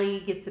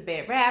Halle gets a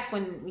bad rap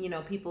when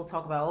people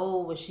talk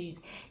about she's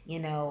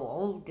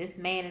this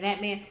man and that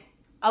man.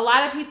 A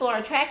lot of people are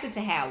attracted to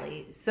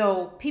Halle,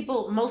 so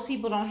most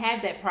people don't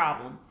have that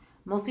problem.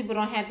 Most people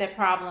don't have that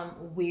problem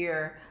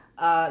where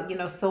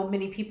so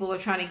many people are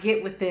trying to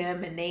get with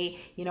them and they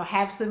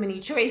have so many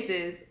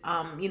choices.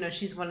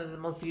 She's one of the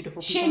most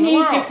beautiful people in the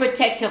world. She needs to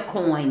protect her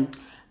coin.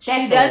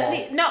 She does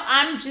need. No,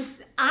 I'm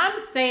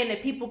saying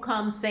that people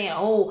come saying,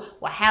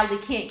 Halle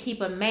can't keep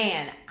a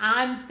man.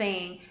 I'm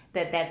saying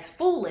that that's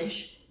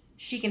foolish.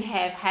 She can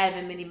have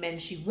however many men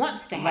she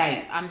wants to have.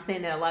 Right. I'm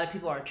saying that a lot of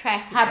people are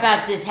attracted to her. How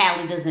about this?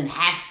 Halle doesn't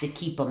have to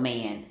keep a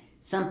man.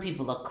 Some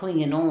people are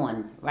clinging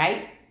on,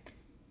 right?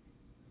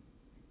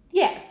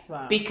 Yes.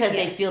 Because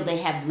they feel they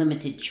have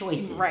limited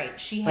choices. Right.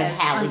 But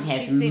Halle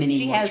has many more choices.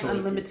 She has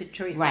unlimited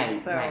choices.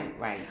 Right, so,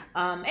 right.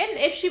 And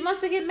if she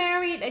wants to get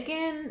married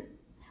again...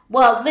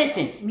 Well,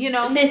 listen,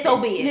 so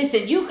be it.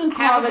 Listen, you can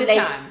have correlate. A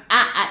good time.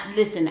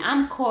 Listen,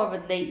 I'm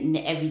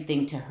correlating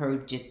everything to her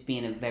just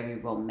being a very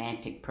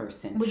romantic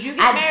person. Would you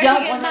get married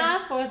again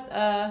now for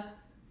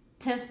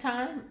 10th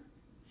time?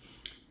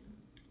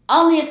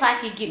 Only if I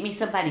could get me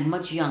somebody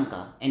much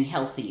younger and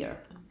healthier.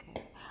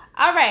 Okay.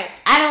 All right.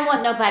 I don't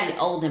want nobody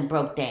old and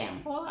broke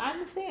down. Well, I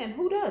understand.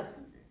 Who does?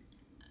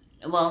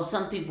 Well,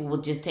 some people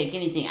will just take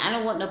anything. I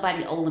don't want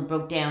nobody old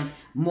and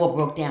more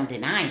broke down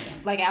than I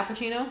am. Like Al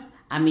Pacino?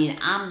 I mean,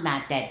 I'm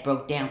not that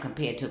broke down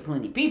compared to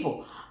plenty of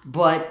people.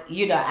 But,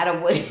 I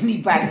don't want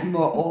anybody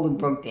more old and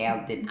broke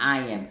down than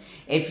I am.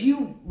 If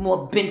you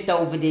more bent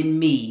over than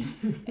me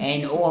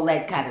and all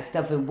that kind of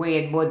stuff and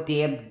wearing more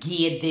damn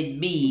gear than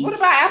me. What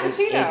about Al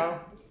Pacino?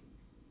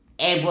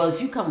 And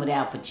if you come with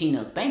Al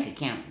Pacino's bank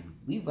account,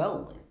 we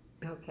rolling.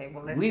 Okay,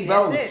 well, we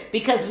rolling. It.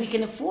 Because we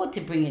can afford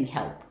to bring in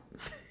help.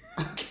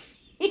 Okay.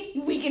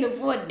 We can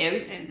afford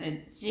nurses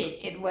and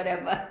shit and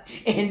whatever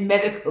and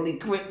medical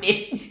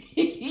equipment.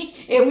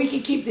 And we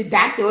can keep the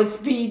doctor on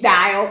speed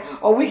dial,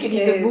 or we can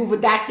even move a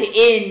doctor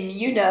in,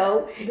 give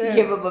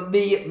him a $1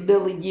 million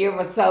a year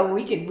or so.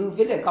 We can move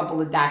in a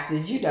couple of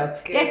doctors,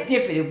 That's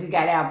different if we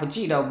got Al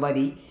Pacino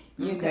money.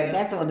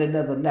 That's on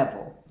another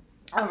level.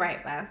 All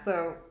right, bye.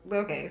 So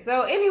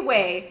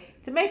anyway,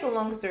 to make a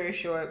long story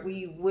short,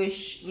 we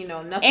wish,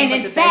 nothing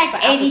but the best for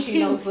Al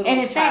Pacino's little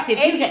And in fact, if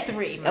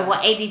 83. You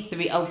got,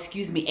 83. Oh,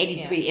 excuse me,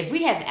 83. Yes. If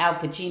we have Al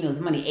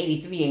Pacino's money,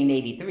 83 ain't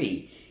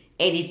 83.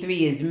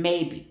 83 is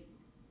maybe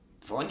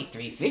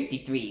 43,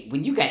 53.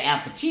 When you got Al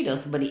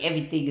Pacino's money,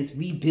 everything is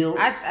rebuilt,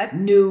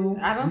 new,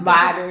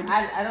 modern.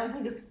 I don't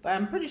think it's.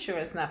 I'm pretty sure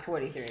it's not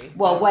 43.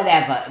 Well,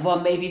 whatever.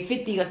 Well, maybe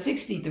 50 or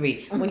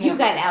 63. When you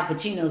got Al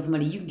Pacino's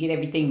money, you can get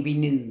everything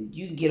renewed.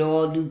 You can get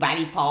all new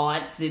body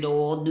parts and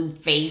all new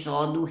face,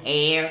 all new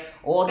hair,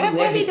 all new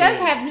everything. He does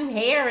have new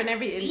hair and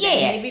everything.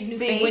 Yeah. Maybe new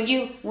face.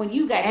 when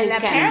you got and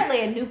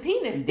apparently a new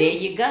penis too. There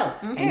you go.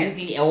 Okay. And you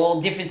can get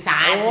all different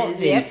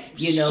sizes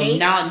and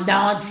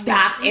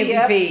non-stop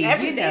everything.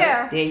 Yeah.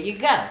 There you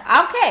go.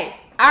 Okay.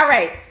 All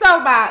right.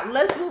 So,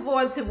 let's move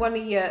on to one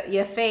of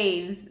your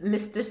faves,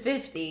 Mr.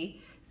 50.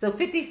 So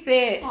 50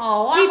 said,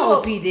 I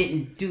hope he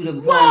didn't do the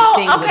wrong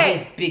thing with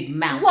his big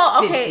mouth.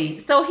 Well, okay.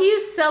 50. So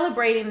he's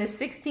celebrating the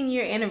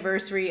 16-year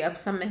anniversary of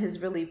some of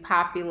his really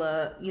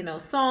popular,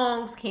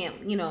 songs.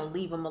 Can't,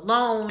 Leave Him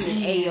Alone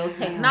and AO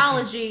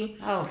Technology.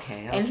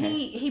 Okay. And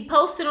he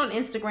posted on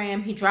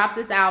Instagram. He dropped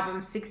this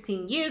album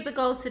 16 years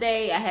ago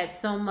today. I had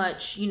so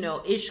much,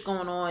 ish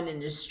going on in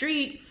the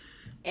street.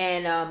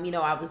 And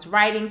I was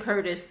writing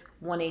Curtis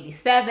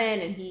 187,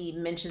 and he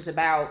mentions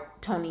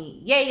about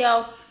Tony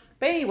Yayo.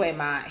 But anyway,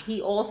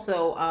 he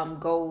also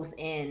goes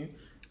in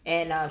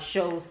and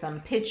shows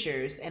some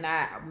pictures, and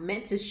I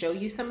meant to show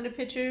you some of the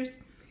pictures.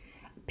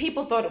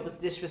 People thought it was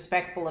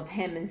disrespectful of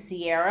him and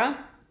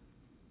Sierra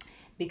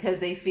because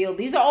they feel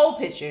these are old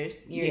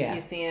pictures you're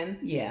seeing.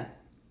 Yeah.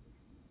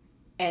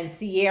 And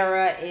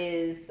Sierra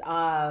is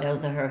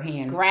those are her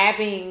hands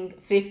grabbing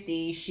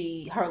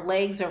 50. Her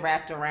legs are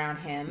wrapped around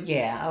him.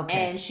 Yeah,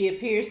 okay. And she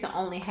appears to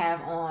only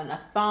have on a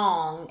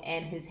thong,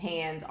 and his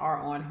hands are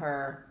on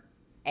her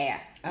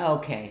ass.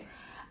 Okay.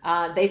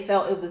 They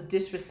felt it was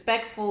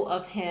disrespectful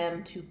of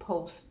him to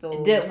post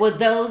those. Were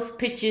those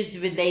pictures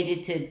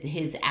related to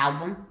his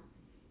album?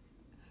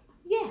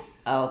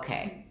 Yes.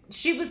 Okay.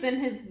 She was in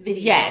his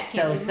video. Yes,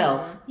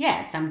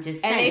 yes, I'm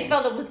just saying. And they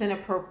felt it was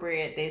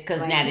inappropriate.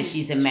 Because now that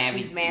she's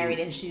married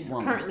and she's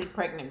currently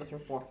pregnant with her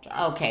 4th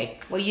child. Okay.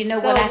 Well, you know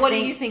what I think? So what do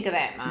you think of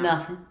that, Mom?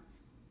 Nothing.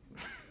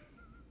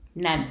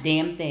 Not a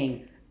damn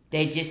thing.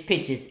 They're just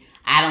pictures.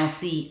 I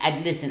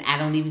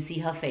don't even see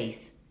her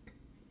face.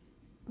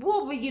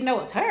 Well, but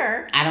it's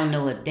her. I don't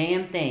know a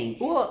damn thing.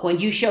 Well, when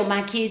you show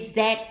my kids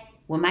that,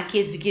 when my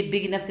kids get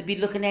big enough to be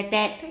looking at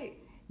that,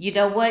 you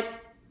know what?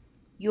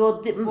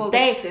 Mommy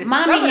had to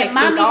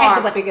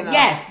big enough.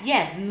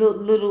 Yes,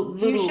 little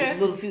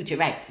future,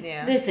 right?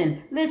 Yeah.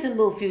 Listen,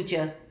 little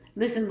future,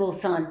 little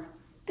son.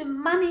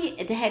 Mommy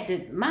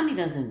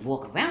doesn't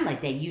walk around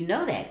like that. You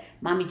know that.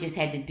 Mommy just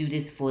had to do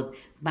this for.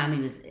 Mommy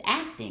was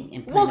acting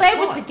and. Well, they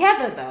were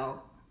together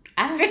though.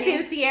 I don't 50 care.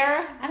 and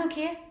Sierra. I don't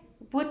care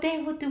what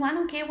they would do. I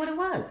don't care what it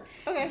was.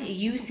 Okay.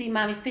 You see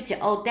Mommy's picture.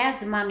 Oh,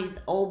 that's Mommy's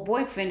old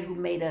boyfriend who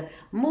made a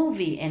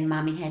movie, and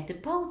Mommy had to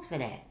pose for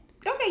that.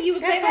 Okay, you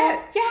would say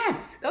that?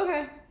 Yes.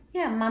 Okay.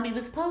 Yeah, Mommy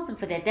was posing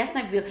for that. That's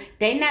not real.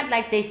 They not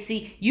like they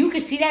see. You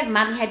could see that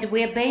Mommy had to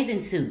wear a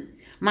bathing suit.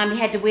 Mommy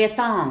had to wear a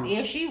thong.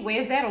 Yeah, she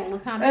wears that all the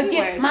time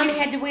anyway. Mommy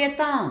had to wear a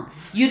thong.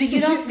 You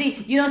don't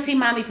see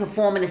Mommy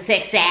performing a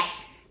sex act.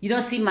 You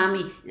don't see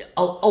Mommy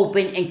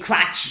open and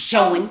crotch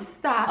showing. Oh,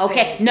 stop.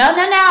 Okay. It. No.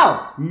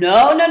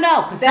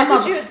 That's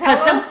what you would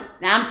tell them?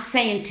 I'm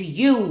saying to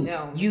you,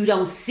 no. You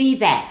don't see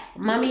that.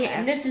 Mommy,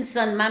 listen,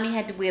 son. Mommy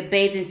had to wear a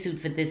bathing suit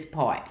for this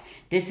part.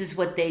 This is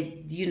what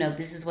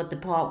this is what the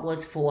part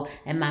was for,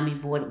 and Mommy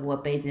wore a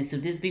bathing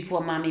suit. This is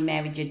before Mommy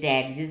married your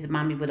dad. This is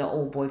Mommy with an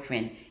old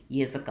boyfriend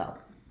years ago.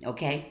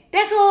 Okay?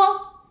 That's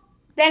all.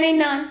 That ain't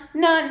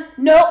none.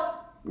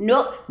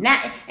 Nope.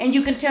 Not. And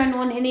you can turn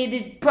on any of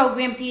the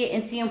programs here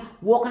and see them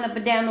walking up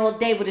and down all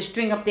day with a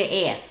string up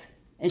their ass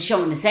and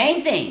showing the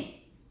same thing.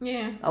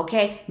 Yeah.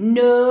 Okay?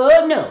 No.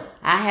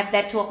 I have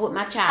that talk with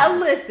my child.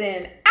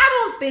 Listen,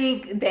 I don't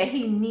think that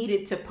he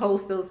needed to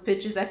post those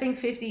pictures. I think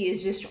 50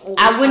 is just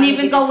I wouldn't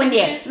even go in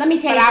there. Let me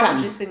tell you something. I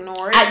would just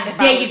ignore it.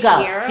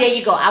 There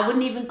you go. I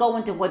wouldn't even go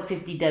into what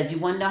 50 does. You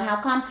want to know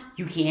how come?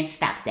 You can't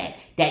stop that.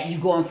 That you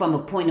going from a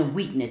point of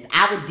weakness.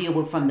 I would deal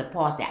with from the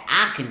part that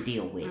I can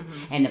deal with.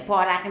 Mm-hmm. And the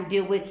part I can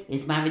deal with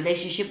is my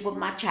relationship with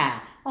my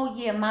child. Oh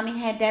yeah, Mommy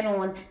had that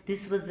on.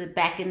 This was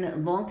back in a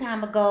long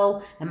time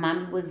ago, and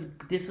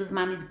this was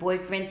Mommy's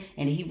boyfriend,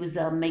 and he was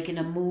making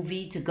a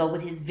movie to go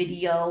with his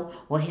video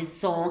or his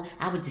song.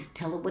 I would just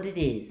tell her what it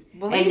is.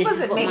 Well, he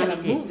wasn't making a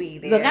movie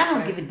there. Look, I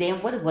don't give a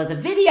damn what it was. A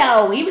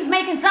video. He was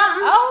making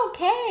something.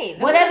 Okay.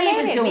 Whatever he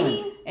was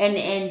doing.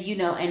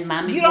 And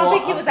Mommy. You don't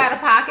think he was out of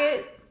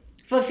pocket?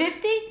 For 50?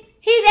 Everything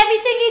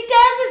he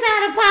does is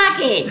out of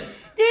pocket.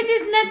 This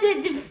is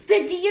nothing.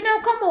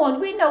 Come on.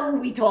 We know who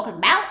we talking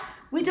about.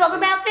 We talking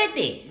about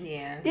 50.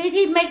 Yeah.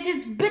 He makes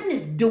his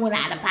business doing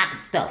out of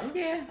pocket stuff.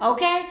 Yeah.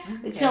 Okay.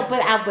 So,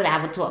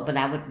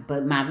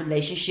 but my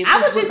relationship I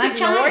would with just my ignore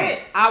child. it.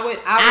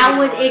 I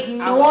would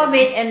ignore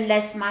it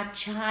unless my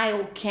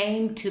child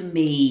came to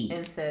me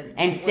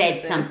and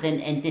said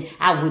something, and then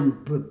I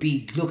wouldn't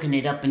be looking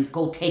it up and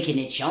go taking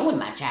it, showing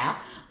my child.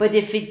 But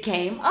if it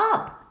came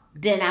up,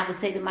 then I would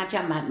say to my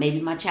child,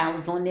 maybe my child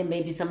is on there,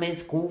 maybe some of his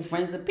school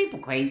friends are people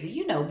crazy,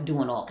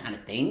 doing all kind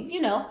of things,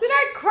 They're not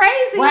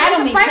crazy. Well, I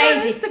don't mean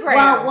crazy.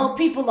 Instagram. Well,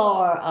 people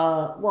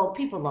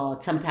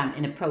are sometimes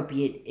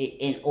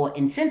inappropriate or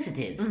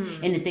insensitive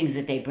in the things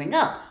that they bring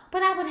up.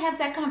 But I would have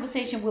that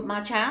conversation with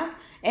my child,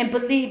 and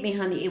believe me,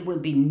 honey, it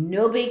would be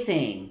no big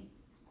thing.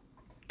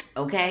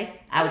 Okay?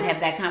 I would have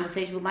that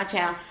conversation with my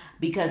child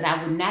because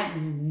I would not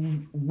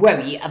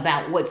worry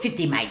about what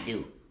 50 might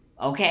do.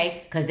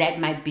 Okay? Because that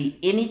might be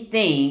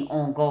anything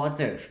on God's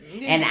earth.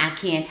 Yeah. And I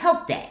can't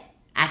help that.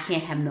 I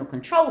can't have no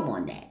control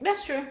on that.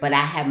 That's true. But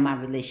I have my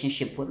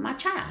relationship with my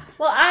child.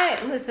 Well, I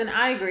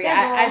agree.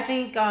 I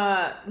think,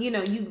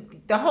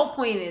 the whole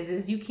point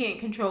is you can't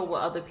control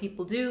what other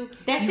people do.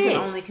 That's you it. You can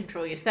only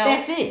control yourself.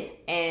 That's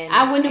it. And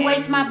I wouldn't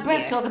waste my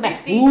breath talking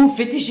about,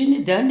 50 shouldn't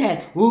have done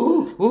that.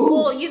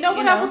 Well, you know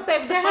what I will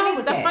say? The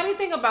funny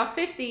thing about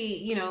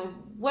 50,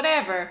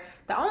 whatever,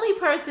 the only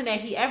person that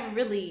he ever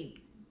really...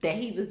 that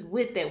he was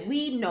with that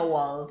we know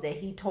of that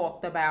he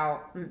talked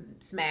about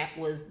smack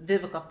was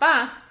Vivica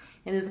Fox,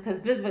 And it was because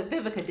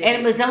Vivica did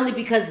And it was only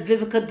because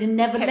Vivica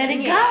never let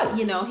it go.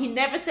 You know, he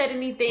never said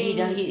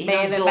anything He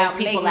bad about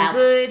Megan out.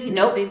 Good. He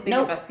never said anything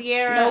about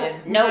Sierra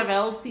and whoever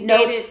else he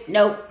dated.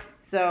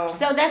 So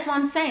that's what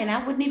I'm saying.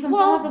 I wouldn't even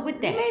bother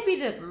with that.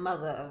 Maybe the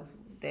mother of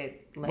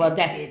that last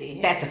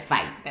that's a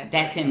fight.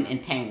 That's him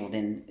entangled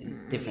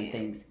in different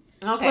things.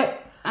 Okay.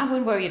 But I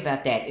wouldn't worry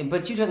about that.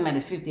 But you're talking about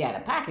his 50 out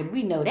of pocket.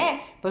 We know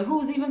that. But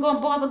who's even going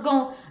to bother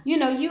going,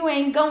 you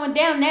ain't going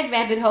down that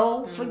rabbit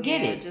hole.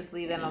 Forget it. Just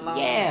leave that alone.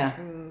 Yeah.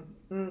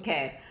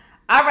 Okay.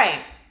 All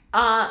right.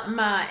 I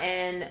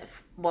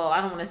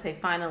don't want to say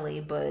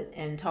finally, but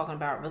in talking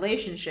about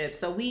relationships.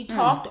 So we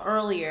talked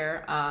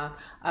earlier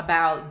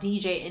about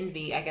DJ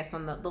Envy, I guess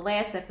on the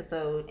last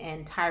episode,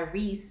 and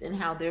Tyrese and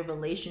how their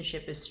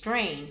relationship is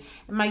strained.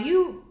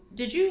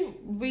 Did you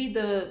read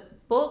the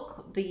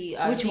book, the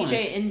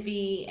DJ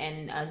Envy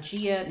and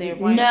Gia?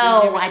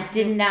 No, I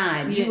did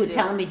not. You were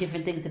telling me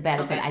different things about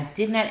it, but I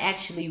did not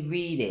actually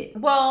read it.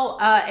 Well,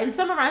 in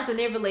summarizing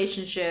their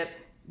relationship,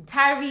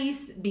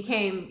 Tyrese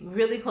became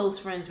really close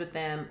friends with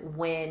them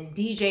when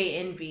DJ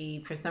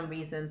Envy, for some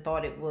reason,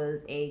 thought it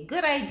was a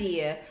good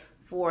idea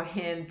for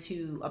him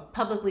to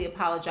publicly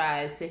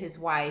apologize to his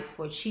wife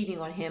for cheating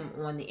on him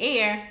on the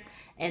air.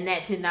 And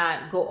that did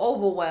not go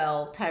over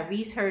well.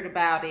 Tyrese heard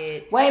about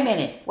it. Wait a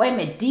minute.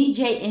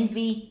 DJ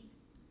Envy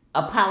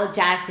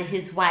apologized to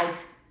his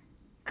wife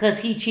because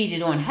he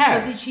cheated on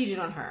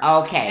her.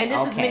 Okay. And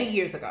this was many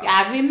years ago.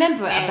 I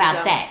remember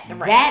about that.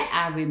 Right.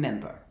 That I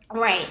remember.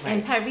 Right.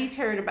 And Tyrese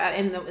heard about it,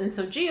 and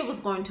so Gia was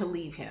going to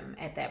leave him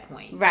at that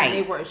point. Right. And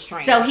they were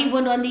estranged. So he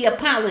went on the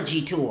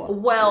apology tour.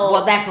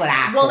 Well, that's what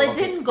I called it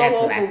didn't go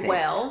over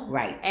well.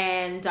 Right.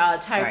 And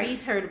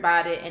Tyrese heard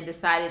about it and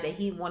decided that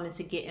he wanted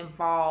to get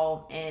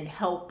involved and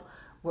help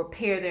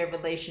repair their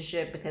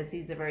relationship because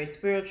he's a very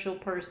spiritual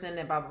person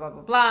and blah, blah, blah,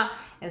 blah, blah.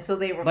 And so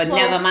they were But close.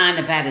 never mind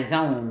about his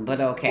own,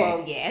 but okay.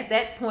 Well, yeah, at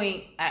that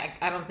point,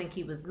 I don't think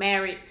he was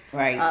married.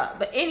 Right.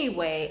 But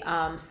anyway,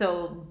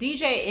 so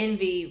DJ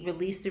Envy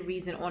released the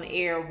reason on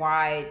air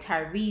why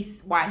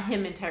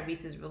him and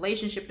Tyrese's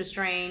relationship is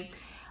strained.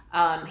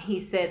 He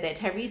said that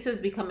Tyrese was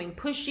becoming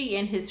pushy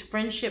in his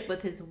friendship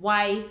with his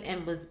wife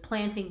and was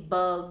planting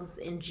bugs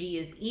in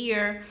Gia's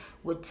ear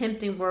with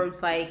tempting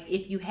words like,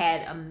 if you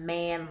had a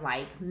man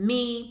like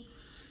me.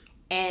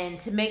 And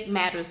to make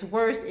matters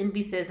worse,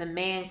 Envy says a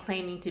man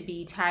claiming to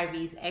be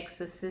Tyrese's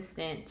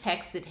ex-assistant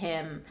texted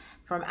him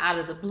from out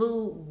of the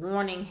blue,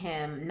 warning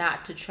him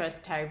not to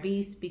trust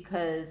Tyrese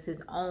because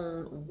his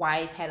own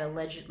wife had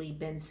allegedly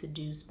been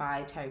seduced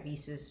by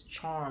Tyrese's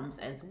charms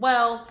as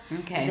well.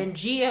 Okay. And then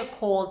Gia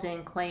called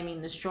in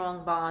claiming the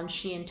strong bond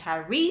she and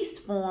Tyrese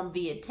formed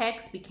via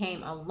text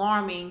became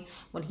alarming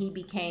when he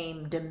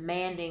became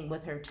demanding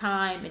with her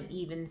time and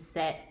even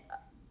set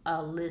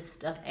a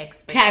list of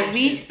expectations.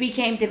 Tyrese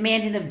became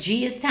demanding of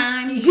Gia's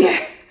time?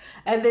 Yes.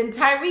 And then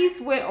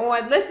Tyrese went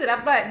on. Listen, I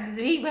thought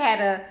he had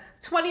a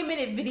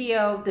 20-minute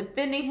video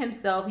defending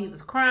himself. He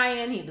was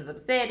crying. He was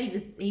upset.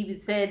 He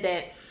said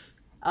that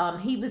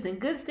he was in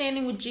good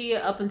standing with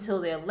Gia up until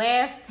their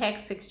last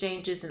text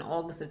exchanges in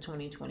August of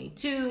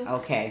 2022.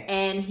 Okay.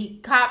 And he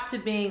copped to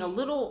being a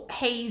little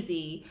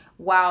hazy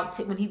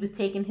when he was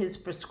taking his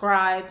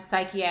prescribed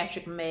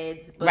psychiatric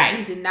meds, but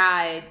he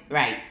denied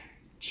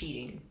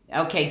cheating.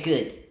 Okay,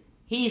 good.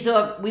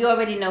 We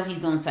already know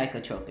he's on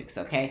psychotropics,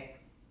 okay?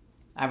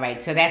 All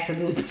right, so that's a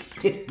little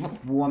bit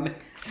of warning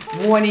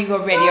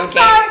already, I'm okay?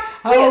 Sorry.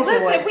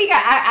 Listen,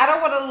 I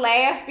don't want to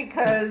laugh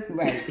because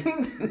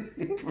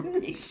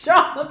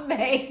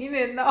Charlamagne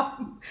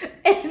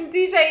and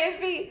DJ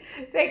Envy,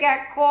 they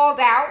got called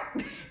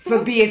out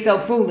for being so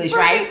foolish,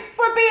 right?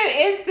 For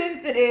being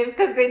insensitive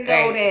because they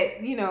know that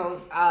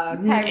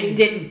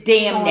Tyrese.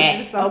 Damn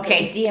that.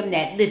 Okay, damn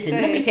that. Listen,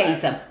 let me tell you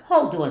something.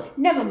 Hold on.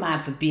 Never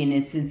mind for being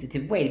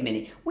insensitive. Wait a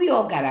minute. We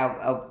all got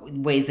our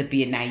ways of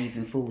being naive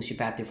and foolish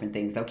about different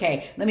things.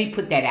 Okay, let me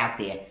put that out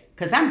there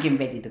because I'm getting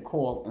ready to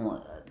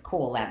call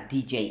out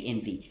DJ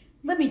Envy.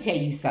 Let me tell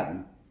you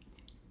something.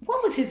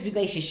 What was his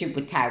relationship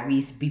with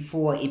Tyrese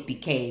before it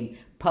became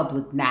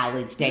public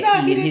knowledge that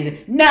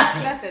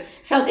nothing.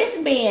 So this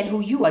man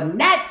who you are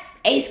not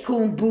ace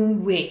coon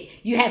boom with,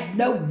 you have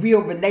no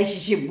real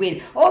relationship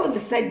with, all of a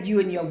sudden you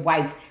and your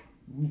wife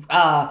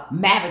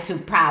marital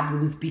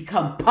problems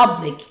become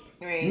public.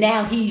 Right.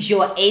 Now he's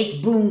your ace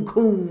boom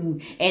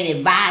coon and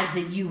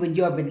advising you in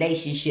your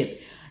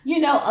relationship.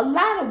 A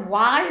lot of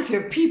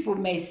wiser people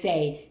may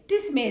say,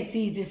 this man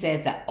sees this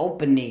as an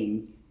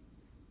opening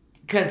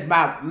because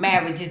my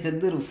marriage is a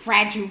little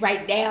fragile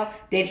right now,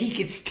 that he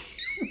could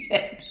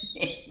step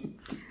in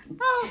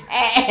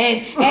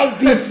and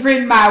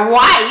befriend my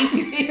wife.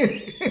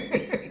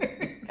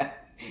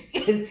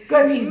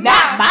 Because he's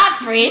not my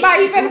friend. But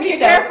you better be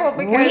careful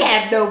because we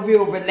have no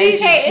real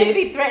relationship. DJ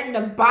Envy threatened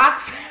to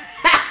box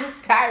out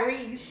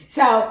Tyrese.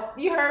 So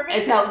you heard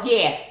me. So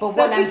yeah, but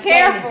so what I'm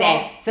saying is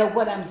that. So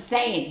what I'm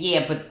saying,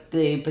 yeah, but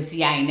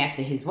see, I ain't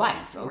after his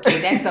wife.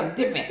 Okay, that's something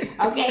different.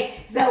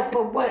 Okay, so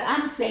but what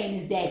I'm saying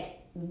is that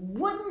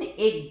wouldn't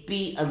it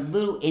be a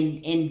little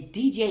in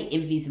DJ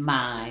Envy's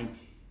mind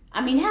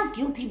I mean, how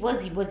guilty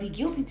was he? Was he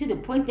guilty to the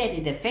point that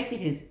it affected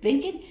his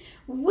thinking?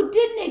 Well,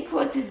 didn't it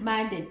cross his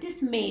mind that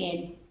this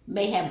man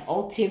may have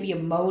ulterior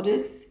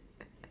motives?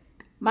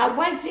 My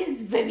wife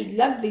is very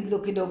lovely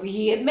looking over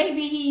here.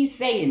 Maybe he's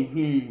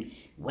saying,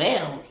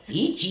 well,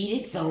 he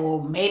cheated,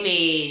 so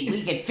maybe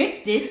we can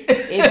fix this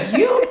if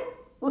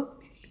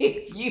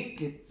you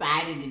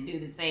decided to do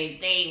the same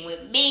thing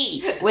with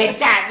me. When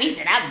Tyrese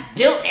said I'm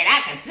built and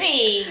I can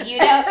sing,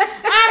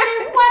 I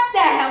mean, what the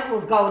hell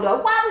was going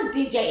on? Why was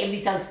DJ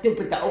Envy so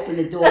stupid to open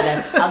the door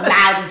to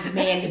allow this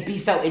man to be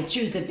so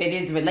intrusive in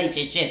his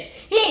relationship?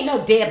 He ain't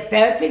no damn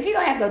therapist. He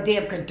don't have no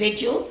damn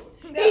credentials.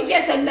 No. He's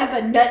just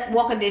another nut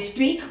walking the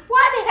street.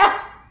 Why the hell?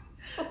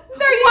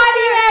 Why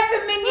do you have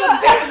him in your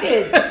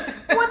business?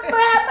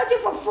 How much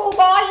of a fool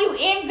are you,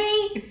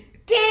 Envy?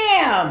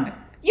 Damn.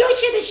 You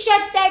should have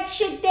shut that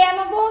shit down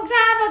a long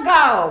time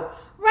ago,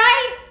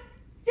 right?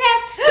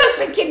 That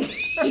stupid can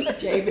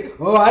DJ.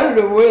 Oh, I don't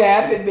know what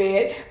happened,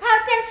 man. How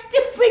that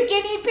stupid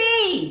can he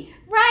be,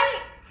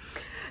 right?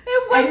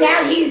 And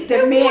now he's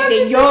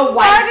demanding your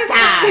wife's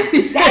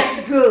time.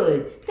 That's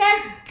good.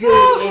 That's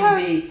good,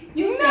 Envy.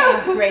 You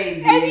sound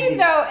crazy.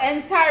 And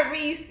and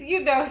Tyrese,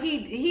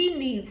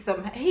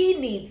 he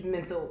needs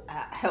mental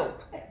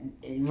help.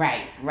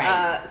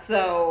 Right.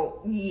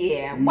 So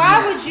yeah,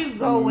 why would you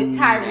go with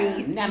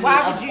Tyrese?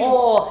 Why would you?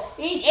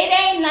 It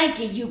ain't like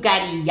you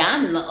got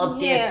Iyanla up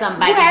there,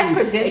 somebody who has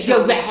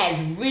credentials,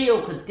 has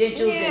real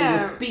credentials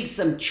and will speak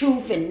some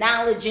truth and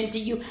knowledge into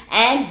you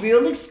and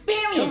real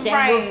experience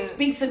and will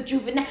speak some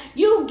truth. And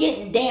you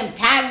getting damn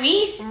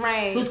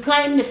Tyrese, who's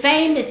claiming the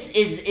fame is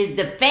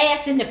the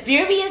Fast and the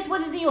Furious.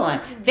 What is he on?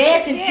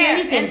 Fast and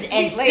Furious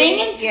and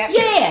singing? Yep.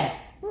 Yeah.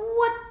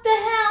 What the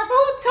hell?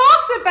 Who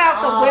talks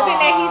about the women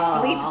that he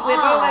sleeps with,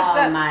 all that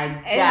stuff? Oh my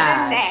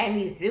God. And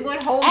he's suing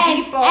Home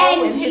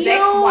Depot and his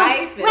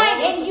ex-wife.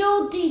 And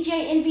you,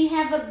 DJ Envy,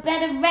 have a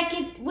better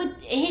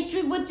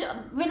history with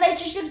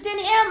relationships than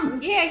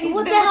him. Yeah, he's been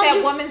with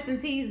that woman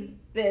since he's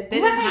been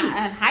in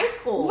high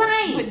school.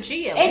 Right. With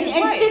Gia.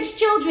 And 6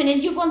 children,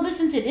 and you're going to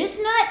listen to this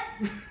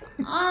nut?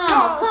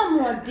 Oh,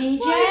 come on, DJ.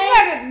 Well, he's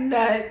not a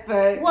nut,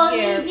 but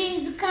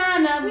he's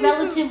kind of,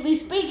 relatively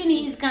speaking,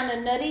 he's kind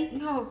of nutty.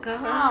 Oh,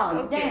 gosh.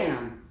 Oh,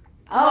 damn.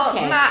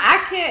 Okay.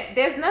 I can't,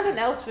 there's nothing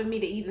else for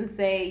me to even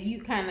say.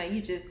 You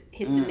just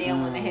hit the nail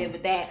on the head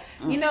with that.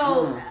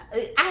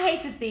 I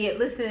hate to see it.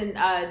 Listen,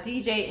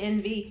 DJ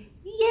Envy,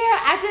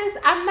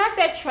 I'm not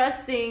that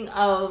trusting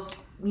of,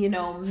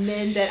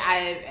 men that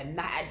I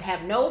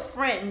have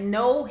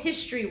no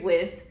history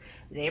with.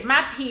 They're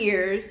my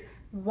peers.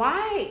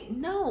 Why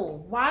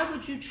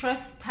would you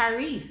trust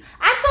Tyrese?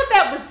 I thought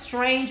that was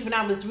strange when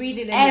I was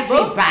reading it.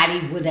 Everybody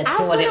would have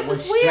thought it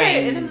was weird.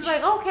 strange. And it was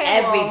like, okay,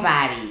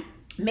 everybody.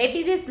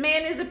 Maybe this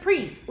man is a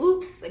priest.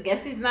 Oops, I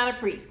guess he's not a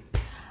priest.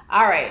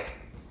 All right.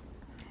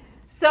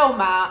 So,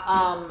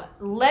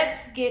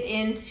 let's get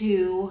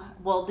into,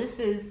 this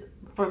is,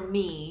 for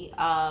me,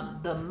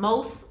 the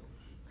most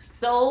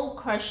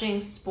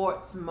soul-crushing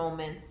sports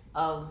moments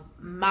of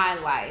my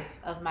life,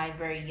 of my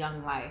very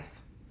young life.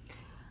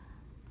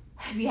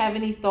 If you have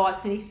any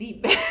thoughts, any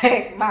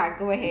feedback,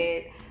 go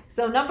ahead.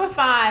 So number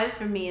 5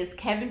 for me is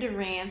Kevin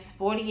Durant's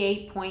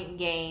 48-point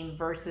game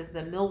versus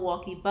the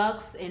Milwaukee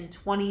Bucks in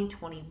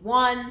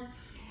 2021.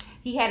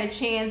 He had a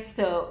chance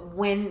to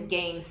win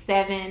Game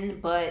 7,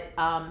 but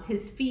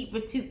his feet were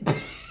too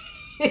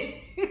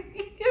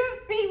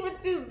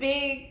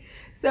big.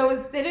 So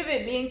instead of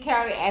it being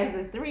counted as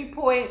a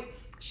 3-point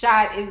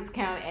shot, it was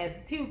counted as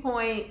a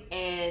 2-point,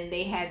 and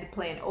they had to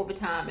play in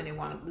overtime, and they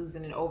wound up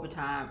losing in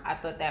overtime. I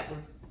thought that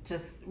was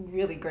just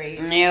really great.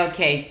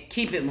 Okay,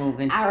 keep it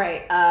moving. All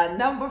right,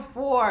 number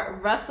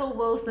 4, Russell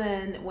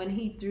Wilson, when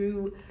he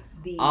threw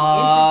the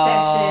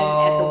interception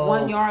at the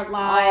 1-yard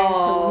line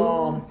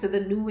to lose to the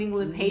New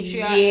England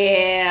Patriots.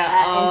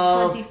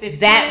 Yeah, in 2015.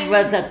 That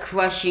was a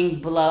crushing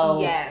blow.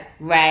 Yes,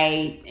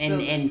 right.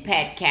 And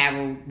Pat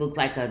Carroll looked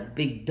like a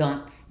big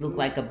dunce, looked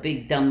like a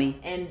big dummy.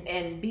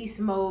 And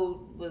Beast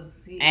Mode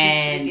was should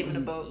have given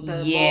the ball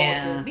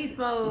to Beast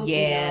Mode.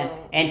 Yeah,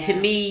 to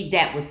me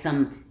that was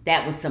some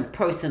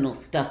personal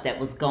stuff that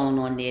was going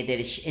on there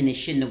it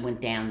shouldn't have went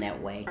down that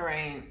way. All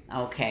right.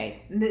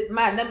 Okay.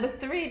 My number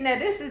 3. Now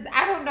this is,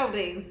 I don't know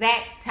the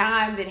exact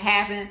time it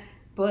happened,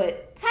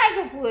 but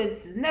Tiger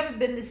Woods has never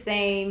been the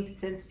same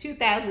since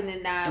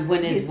 2009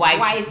 when his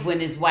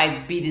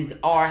wife beat his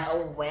arse.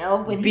 Oh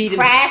well, when he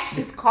crashed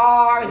his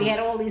car and he had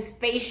all these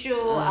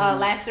facial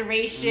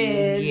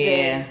lacerations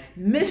and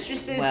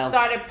mistresses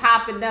started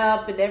popping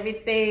up and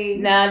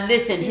everything. Now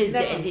listen,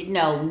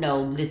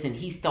 listen,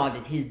 he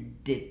started his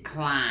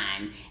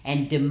decline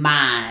and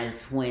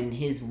demise when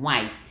his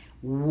wife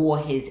wore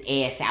his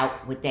ass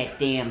out with that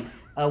damn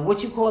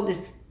what you call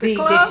this thing,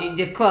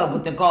 the club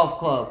with the golf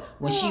club,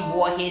 when she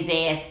wore his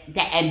ass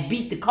and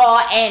beat the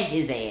car and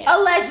his ass.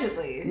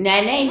 Allegedly.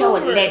 Now there ain't no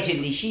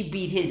allegedly. She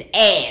beat his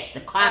ass.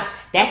 The cops.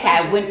 That's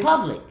how it went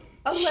public.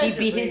 Allegedly. She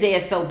beat his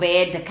ass so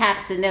bad, the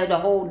cops and the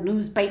whole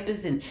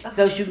newspapers and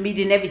social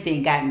media and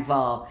everything got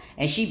involved.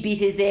 And she beat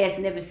his ass,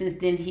 and ever since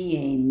then he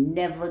ain't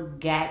never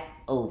got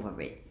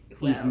over it.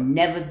 He's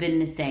never been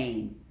the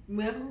same.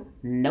 Well,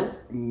 Nope,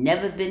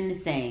 never been the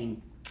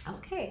same.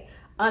 Okay.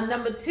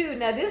 Number 2.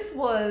 Now this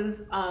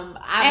was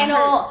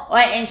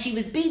and she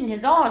was beating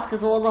his arse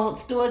because all the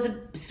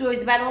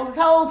stories about all his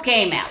hoes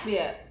came out.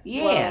 Yeah.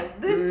 Yeah. Well,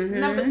 this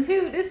number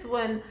 2. This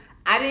one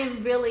I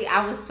didn't really.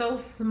 I was so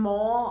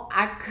small.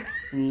 I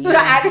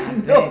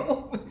didn't know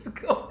what was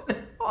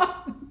going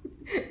on.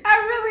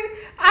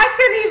 I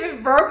couldn't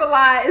even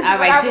verbalize. All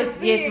right,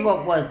 just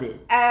what was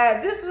it?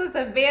 This was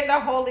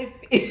Evander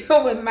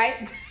Holyfield when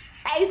Mike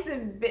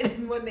Tyson bit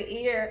him on the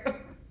ear.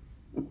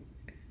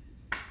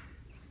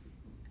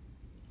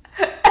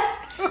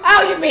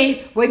 Oh, you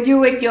mean when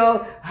you and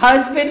your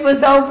husband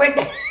was over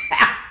there?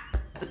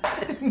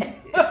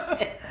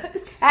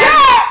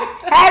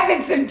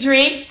 having some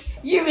drinks?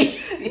 You mean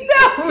no?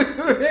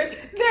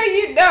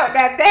 You don't.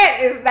 Now that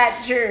is not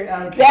true.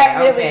 Okay, that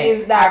really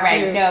is not all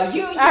right, true. No,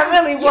 I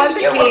really was a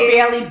kid. You were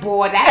barely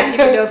born. I don't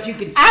even know if you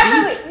could speak.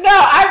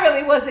 I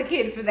really was a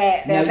kid for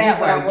that. No, you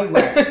were.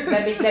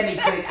 Let me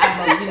quit.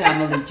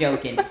 I'm only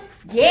joking.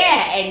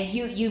 Yeah, and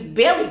you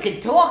barely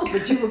could talk,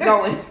 but you were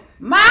going,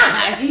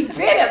 Ma, he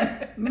bit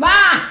him.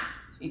 Ma.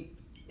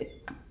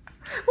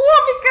 Well,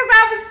 because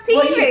I was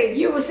teething. Well,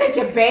 you were such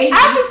a baby.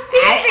 I was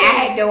teething.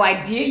 I had no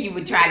idea you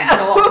would try to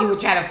talk. You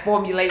would try to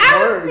formulate words.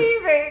 I was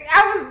teething.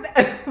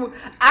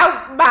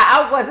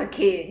 I was a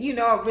kid. You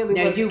know, I really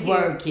was a kid. No, you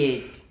were a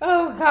kid.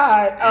 Oh,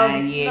 God.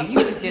 Yeah,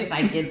 you were just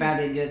like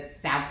about in your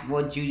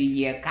sophomore, junior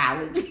year of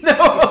college. No,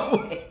 I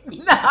was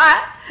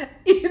not.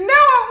 You know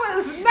I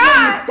was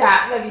not.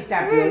 Let me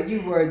stop. Girl.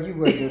 You were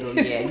little.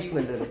 Yeah, you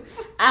were little.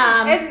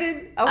 And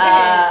then,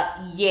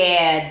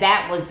 yeah,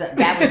 that was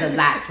a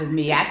lot for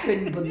me. I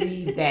couldn't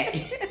believe that.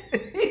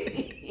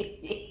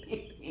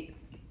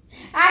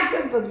 I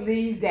couldn't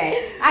believe that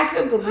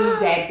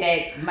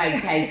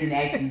Mike Tyson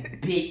actually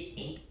bit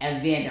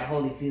Evander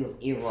Holyfield's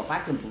ear off. I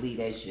couldn't believe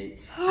that shit.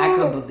 I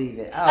couldn't believe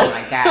it. Oh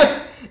my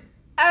God.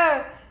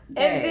 And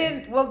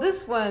then,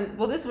 this one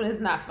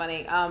is not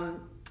funny.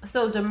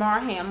 So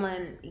Damar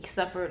Hamlin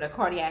suffered a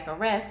cardiac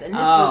arrest, and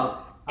this was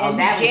in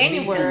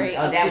January.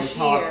 That was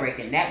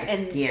heartbreaking. That was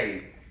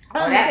scary.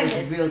 That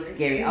was real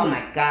scary. Oh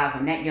my God,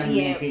 when that young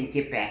man didn't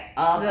get back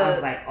up, I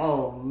was like,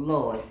 oh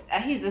Lord.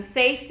 He's a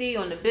safety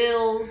on the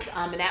Bills,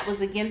 and that was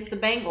against the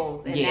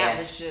Bengals, and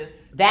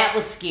that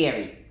was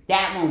scary.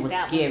 That one was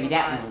scary.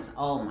 That one was,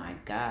 oh my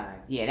God.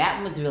 Yeah, that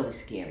one was really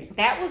scary.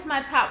 That was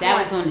my top one. That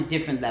was on a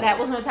different level. That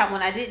was my top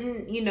one. I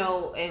didn't,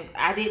 and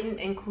I didn't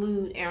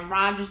include Aaron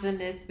Rodgers in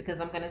this because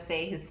I'm going to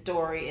say his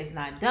story is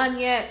not done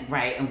yet.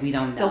 Right, and we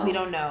don't know. So we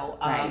don't know.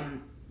 Right.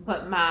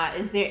 But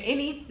is there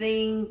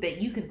anything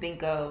that you can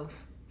think of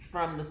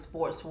from the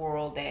sports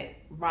world that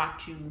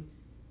rocked you,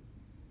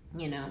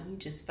 you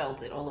just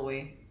felt it all the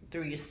way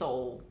through your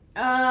soul?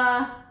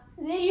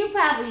 You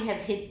probably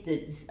have hit the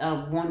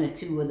one or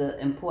two of the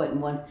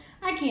important ones.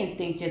 I can't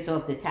think just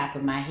off the top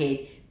of my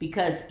head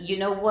because you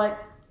know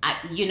what?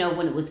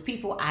 When it was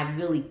people I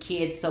really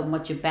cared so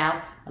much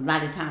about, a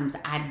lot of times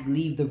I'd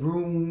leave the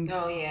room,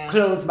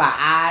 close my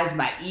eyes,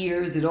 my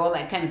ears, and all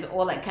that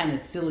kind of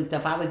silly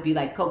stuff. I would be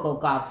like Coco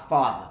Gauff's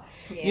father.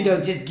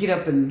 Yeah. Just get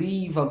up and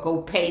leave or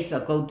go pace or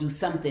go do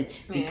something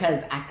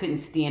because I couldn't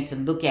stand to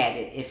look at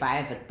it if I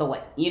ever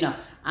thought,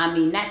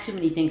 not too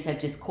many things have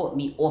just caught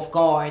me off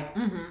guard,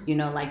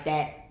 like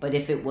that. But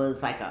if it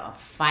was like a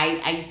fight,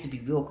 I used to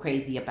be real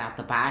crazy about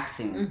the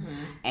boxing.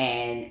 Mm-hmm.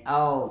 And,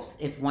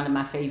 if one of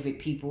my favorite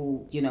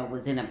people,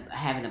 was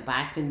having a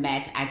boxing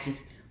match, I just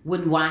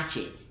wouldn't watch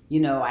it.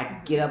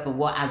 I'd get up and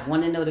I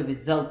want to know the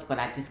results, but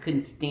I just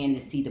couldn't stand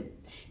to see the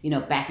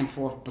back and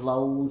forth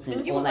blows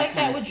and all that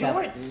kind of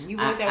stuff. You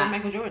were like that with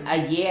Michael Jordan.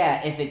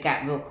 Yeah, if it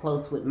got real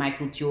close with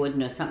Michael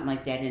Jordan or something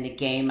like that in the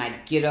game,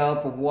 I'd get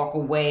up or walk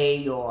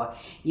away or,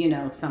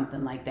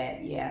 something like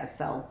that. Yeah,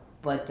 so,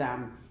 but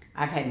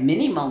I've had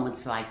many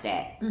moments like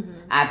that.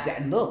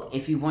 Mm-hmm. Look,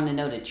 if you want to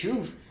know the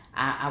truth,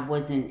 I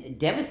wasn't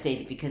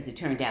devastated because it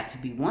turned out to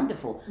be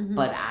wonderful,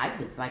 but I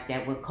was like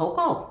that with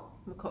Coco.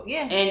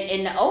 Yeah. And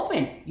in the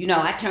open,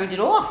 I turned it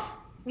off.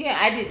 Yeah,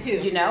 I did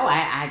too.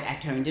 I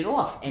turned it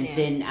off. And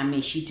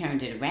then, she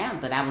turned it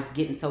around, but I was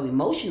getting so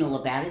emotional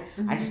about it,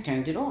 I just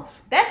turned it off.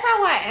 That's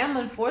how I am,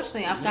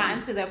 unfortunately. I've gotten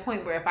to that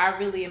point where if I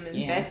really am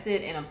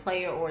invested in a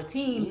player or a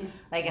team,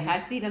 like if I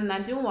see them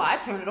not doing well, I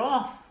turn it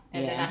off.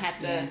 And then I have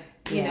to,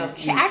 I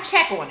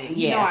check on it.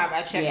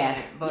 I check on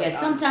it. But,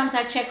 sometimes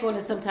I check on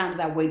it, sometimes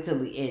I wait till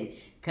the end.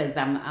 Because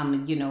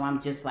I'm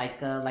just like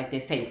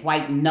they say,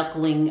 white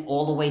knuckling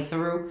all the way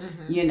through,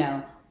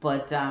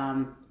 But,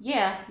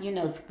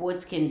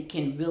 sports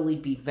can really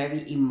be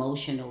very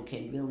emotional,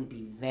 can really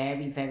be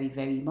very, very,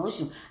 very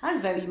emotional. I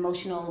was very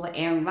emotional over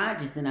Aaron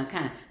Rodgers, and I'm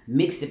kind of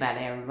mixed about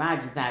Aaron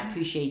Rodgers. I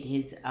appreciate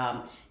his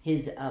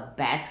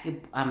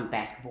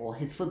basketball,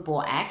 his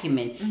football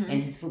acumen,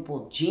 and his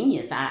football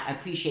genius. I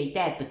appreciate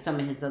that, but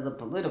some of his other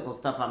political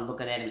stuff, I'm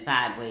looking at him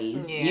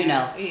sideways,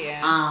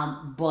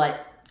 Yeah.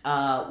 But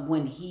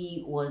when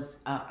he was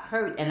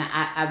hurt, and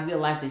I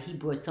realized that he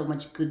brought so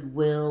much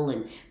goodwill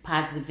and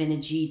positive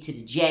energy to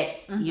the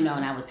Jets, you know,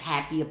 and I was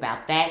happy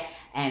about that.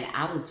 And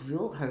I was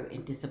real hurt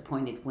and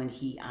disappointed when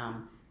he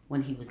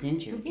was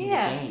injured in the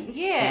game.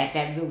 Yeah.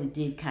 That really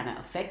did kind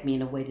of affect me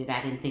in a way that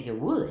I didn't think it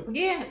would.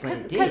 Yeah, but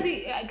it because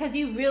did.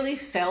 you really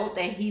felt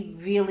that he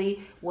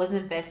really was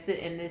invested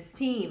in this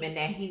team and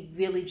that he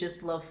really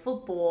just loved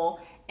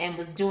football and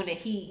was doing it.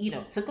 He, you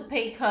know, took a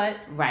pay cut,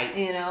 Right.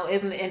 you know,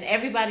 and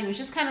everybody was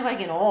just kind of like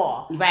in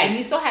awe, Right. And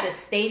you saw how the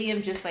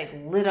stadium just like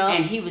lit up,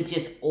 and he was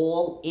just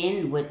all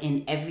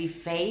in every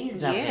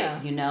phase of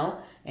it, you know.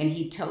 And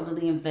he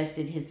totally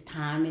invested his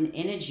time and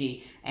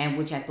energy, and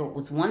which I thought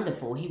was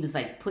wonderful. He was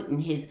like putting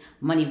his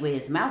money where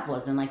his mouth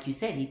was, and like you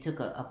said, he took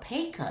a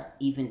pay cut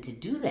even to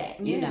do that,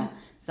 you know.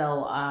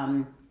 So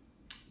I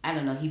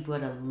don't know, he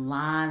brought a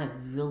lot of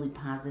really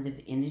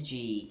positive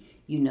energy,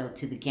 you know,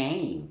 to the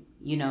game,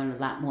 you know, and a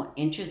lot more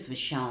interest was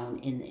shown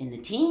in the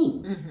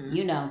team,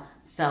 you know.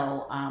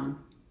 So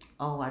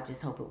I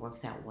just hope it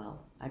works out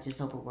well. I just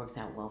hope it works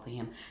out well for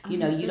him. You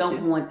know, you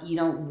don't want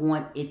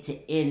it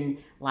to end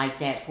like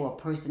that for a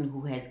person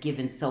who has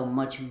given so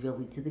much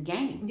really to the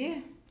game.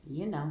 Yeah.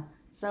 You know.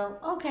 So,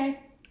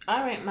 okay.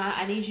 All right, Ma,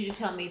 I need you to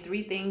tell me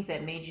 3 things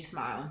that made you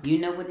smile. You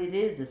know what it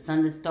is: the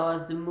sun, the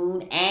stars, the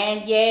moon,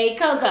 and yay,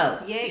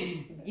 Coco.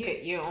 Yay,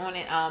 you're on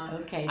it.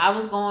 Okay. I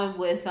was going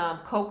with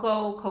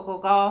Coco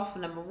Golf,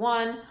 number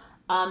 1.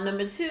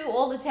 Number 2,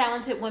 all the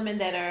talented women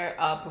that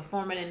are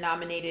performing and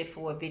nominated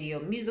for Video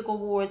Music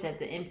Awards at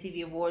the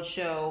MTV Awards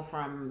show,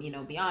 from, you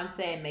know,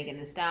 Beyonce, Megan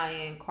Thee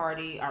Stallion,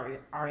 Cardi,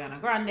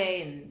 Ariana Grande,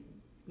 and,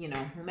 you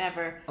know,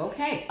 whomever.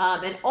 Okay.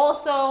 And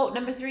also,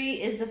 number 3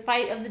 is the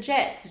fight of the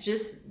Jets.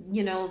 Just,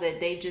 you know, that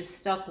they just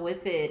stuck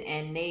with it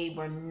and they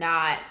were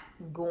not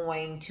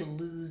going to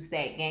lose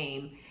that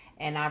game.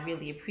 And I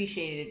really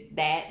appreciated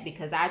that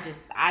because I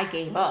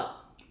gave up.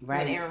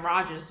 When Aaron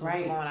Rodgers was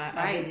on,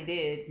 I really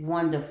did.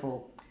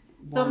 Wonderful.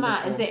 So,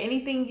 Ma, is there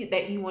anything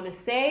that you want to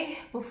say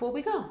before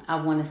we go?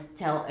 I want to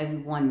tell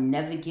everyone,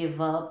 never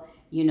give up,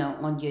 you know,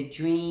 on your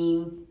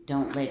dream.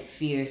 Don't let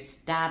fear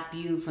stop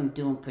you from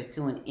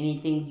pursuing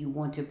anything you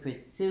want to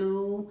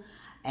pursue.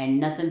 And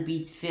nothing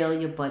beats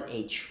failure but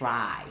a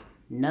try.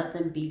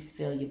 Nothing beats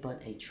failure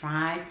but a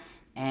try.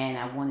 And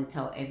I want to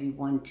tell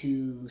everyone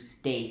to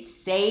stay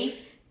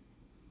safe,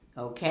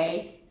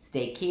 okay?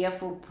 Stay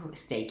careful,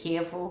 stay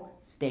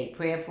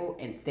prayerful,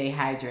 and stay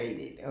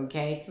hydrated,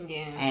 okay?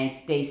 Yeah. And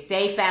stay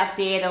safe out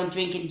there. Don't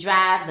drink and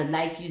drive. The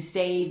life you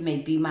save may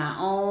be my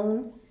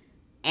own.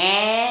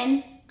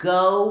 And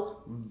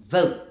go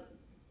vote.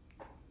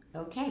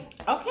 Okay.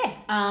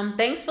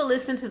 Thanks for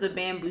listening to the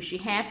Bambushi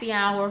Happy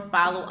Hour.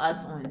 Follow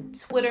us on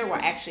Twitter, or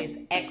actually it's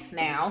X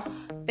now,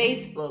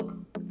 Facebook,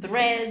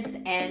 Threads,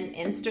 and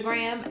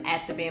Instagram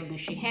at the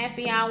Bambushi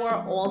Happy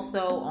Hour.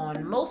 Also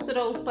on most of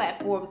those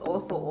platforms,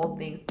 also All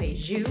Things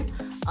Pays You.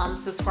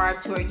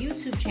 Subscribe to our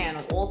YouTube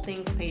channel, All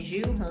Things Pays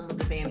You, home of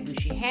the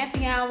Bambushi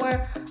Happy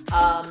Hour.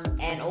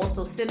 And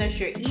also send us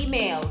your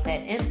emails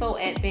at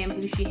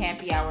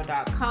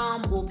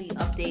info@bambushihappyhour.com. We'll be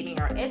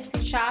updating our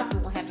Etsy shop,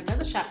 and we'll have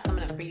another shop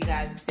coming up for you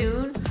guys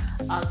soon.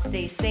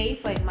 Stay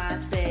safe, like Ma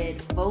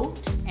said,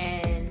 vote,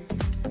 and,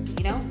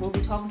 you know, we'll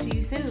be talking to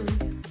you soon.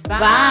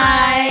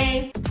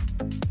 Bye.